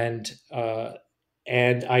 and uh,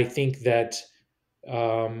 and I think that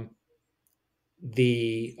um,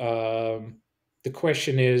 the um, the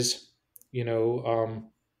question is,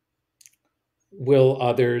 will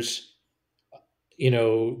others,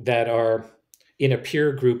 that are in a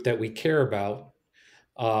peer group that we care about,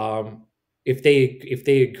 if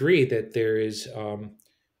they agree that there is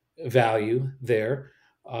value there,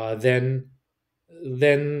 then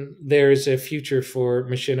there's a future for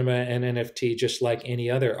machinima and NFT, just like any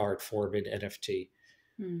other art form in NFT.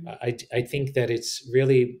 Mm. I think that it's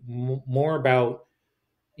really more about,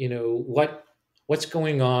 what's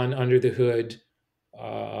going on under the hood.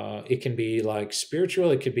 It can be like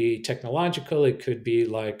spiritual, it could be technological, it could be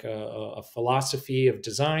like a philosophy of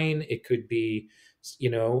design, it could be,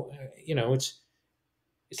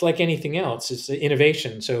 it's like anything else. It's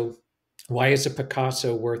innovation. So why is a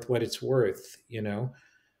Picasso worth what it's worth?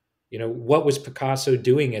 What was Picasso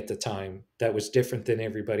doing at the time that was different than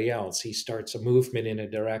everybody else? He starts a movement in a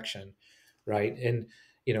direction, right? And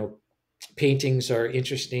you know, paintings are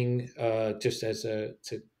interesting, just as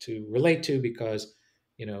to relate to, because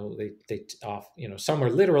they off, some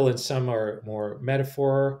are literal and some are more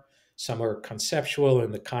metaphor, some are conceptual,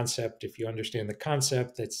 and the concept, if you understand the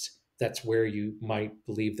concept, that's where you might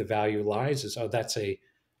believe the value lies, is, oh, that's a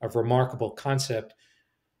remarkable concept,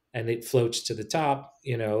 and it floats to the top,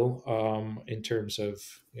 in terms of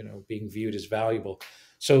being viewed as valuable.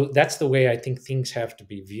 So that's the way I think things have to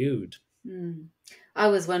be viewed. Mm. I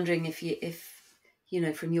was wondering if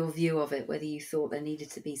from your view of it, whether you thought there needed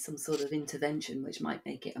to be some sort of intervention which might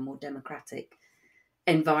make it a more democratic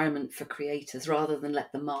environment for creators, rather than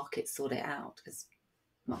let the market sort it out, because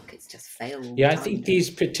markets just fail all the Yeah, I time, think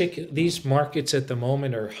don't these markets at the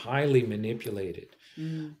moment are highly manipulated. they?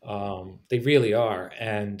 Mm. They really are,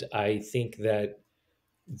 and I think that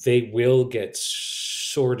they will get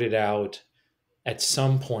sorted out at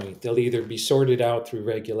some point. They'll either be sorted out through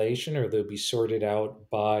regulation, or they'll be sorted out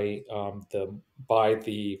by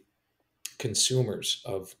the consumers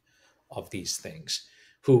of these things,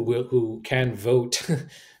 who can vote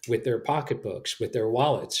with their pocketbooks, with their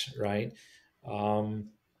wallets, right? Um,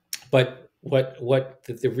 but what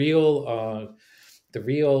the real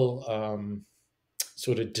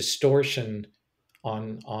sort of distortion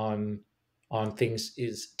on things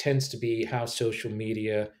tends to be how social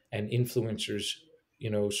media and influencers,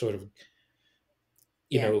 sort of,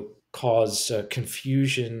 Yeah, cause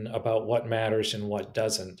confusion about what matters and what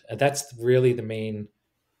doesn't. And that's really the main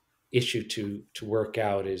issue to work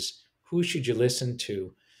out, is who should you listen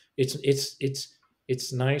to.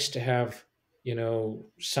 It's nice to have,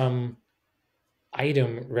 some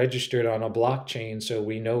item registered on a blockchain so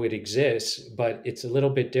we know it exists, but it's a little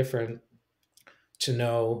bit different to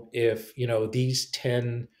know if, these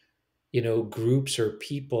 10, groups or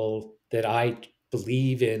people that I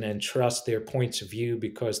believe in and trust their points of view,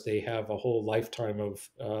 because they have a whole lifetime of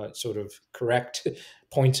sort of correct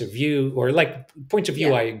points of view, or like points of view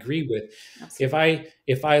yeah, I agree with. If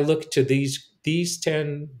absolutely. I look to these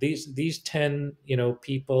 10,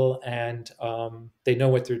 people, and they know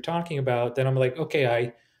what they're talking about, then I'm like,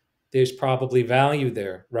 okay, there's probably value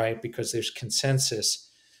there, right? Because there's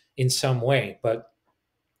consensus in some way. But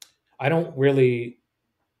I don't really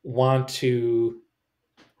want to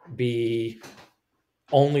be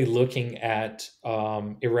only looking at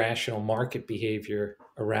irrational market behavior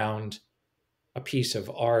around a piece of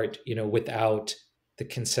art, without the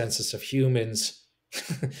consensus of humans,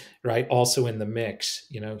 right? Also in the mix,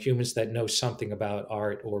 humans that know something about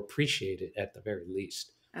art, or appreciate it at the very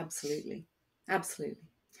least. Absolutely. Absolutely.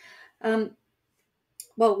 Um,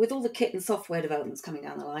 well, with all the kit and software developments coming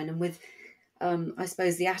down the line, and with I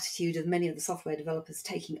suppose the attitude of many of the software developers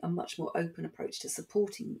taking a much more open approach to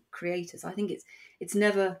supporting creators, I think it's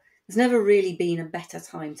never there's never really been a better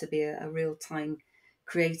time to be a real time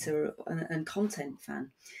creator and content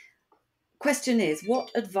fan. Question is,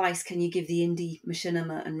 what advice can you give the indie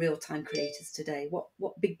machinima and real time creators today? What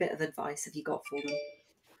big bit of advice have you got for them?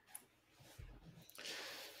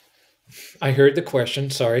 I heard the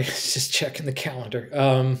question. Sorry, just checking the calendar.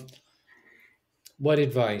 What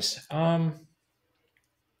advice?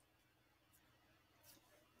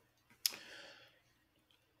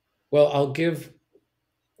 Well, I'll give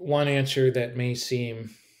one answer that may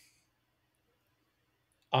seem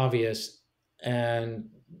obvious, and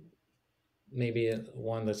maybe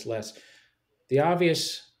one that's less. The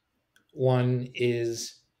obvious one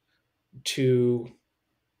is to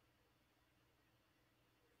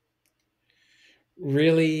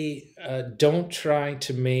really don't try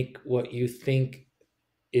to make what you think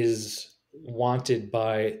is wanted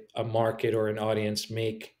by a market or an audience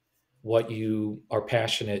make what you are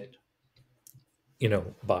passionate,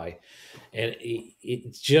 by. And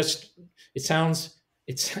it sounds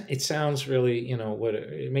it sounds really, what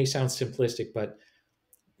it may sound simplistic, but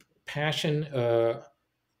passion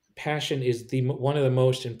passion is the one of the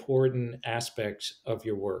most important aspects of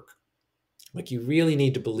your work. Like, you really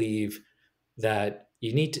need to believe that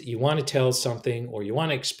you want to tell something, or you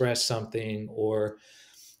want to express something, or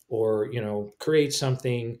create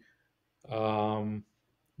something um,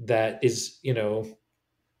 that is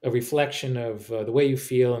a reflection of the way you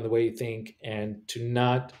feel and the way you think, and to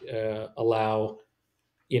not allow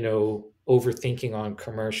overthinking on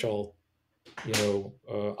commercial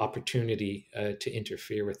opportunity to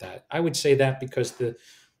interfere with that. I would say that because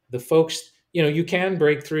the folks, you can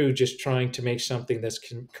break through just trying to make something that's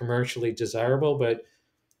commercially desirable, but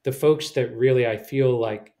the folks that really, I feel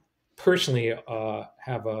like, personally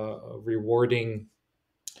have a rewarding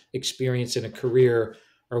experience in a career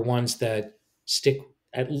are ones that stick,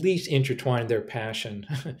 at least intertwine their passion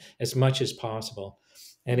as much as possible.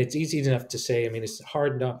 And it's easy enough to say, I mean, it's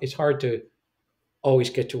hard to always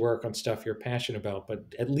get to work on stuff you're passionate about, but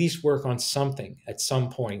at least work on something at some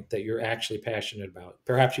point that you're actually passionate about.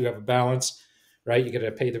 Perhaps you have a balance, right? You got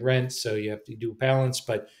to pay the rent, so you have to do a balance,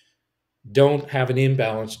 but don't have an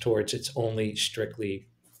imbalance towards it's only strictly,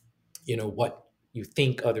 what you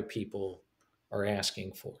think other people are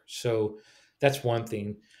asking for. So that's one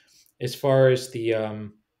thing. As far as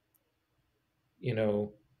you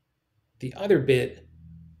know, the other bit,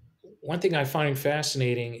 one thing I find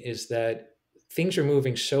fascinating is that things are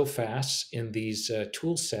moving so fast in these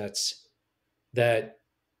tool sets that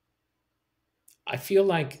I feel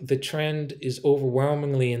like the trend is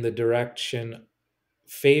overwhelmingly in the direction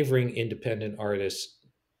favoring independent artists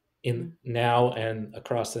in now and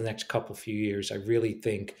across the next couple few years. I really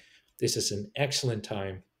think this is an excellent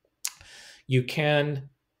time. You can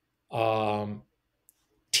um,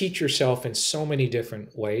 teach yourself in so many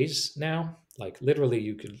different ways now. Like, literally,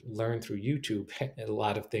 you could learn through YouTube a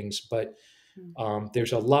lot of things, but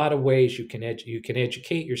there's a lot of ways you can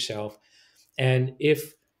educate yourself. And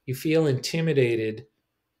if you feel intimidated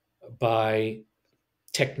by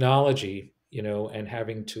technology, and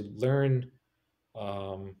having to learn,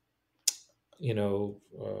 um,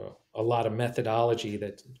 a lot of methodology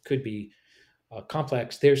that could be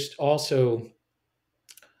complex, there's also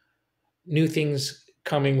new things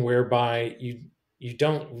coming whereby you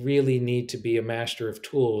don't really need to be a master of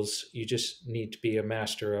tools. You just need to be a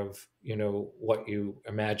master of what you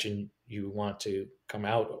imagine you want to come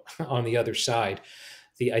out on the other side.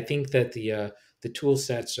 I think that the tool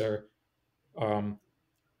sets are um,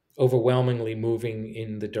 overwhelmingly moving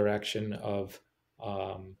in the direction of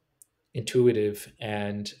um, intuitive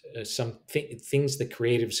and things that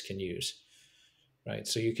creatives can use, right?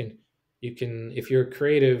 So you can if you're a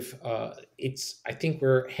creative, I think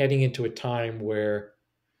we're heading into a time where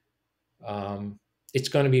um, it's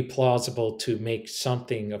going to be plausible to make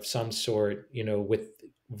something of some sort, with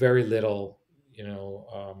very little,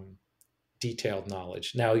 detailed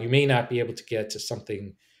knowledge. Now, you may not be able to get to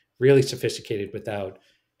something really sophisticated without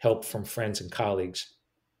help from friends and colleagues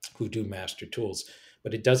who do master tools,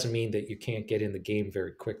 but it doesn't mean that you can't get in the game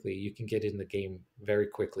very quickly. You can get in the game very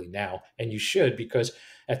quickly now, and you should, because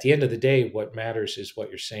at the end of the day, what matters is what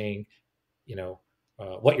you're saying.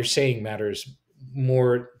 What you're saying matters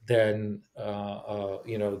more than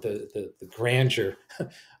the grandeur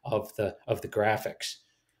of the graphics.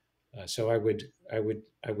 So I would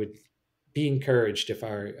be encouraged if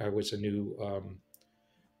I was a new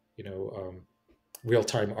you know um, real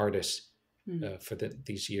time artist for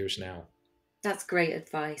these years now. That's great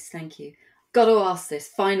advice. Thank you. Got to ask this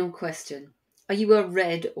final question. Are you a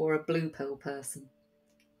red or a blue pill person?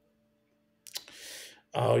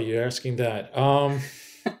 Oh, you're asking that.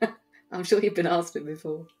 I'm sure you've been asked it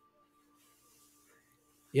before.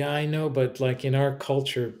 Yeah, I know, but like in our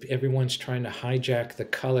culture, everyone's trying to hijack the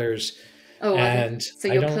colors, Oh, are they? and So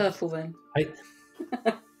I you're don't. purple then? I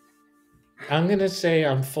I'm gonna say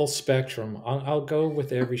I'm full spectrum. I'll go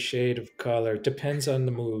with every shade of color. Depends on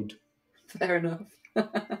the mood. Fair enough.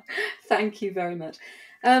 Thank you very much.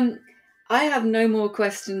 Um, I have no more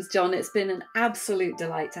questions, John. It's been an absolute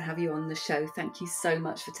delight to have you on the show. Thank you so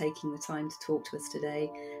much for taking the time to talk to us today.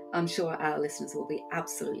 I'm sure our listeners will be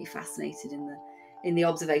absolutely fascinated in the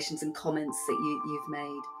observations and comments that you've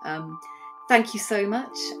made. Thank you so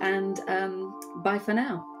much, and bye for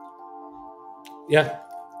now. Yeah,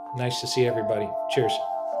 nice to see everybody. Cheers.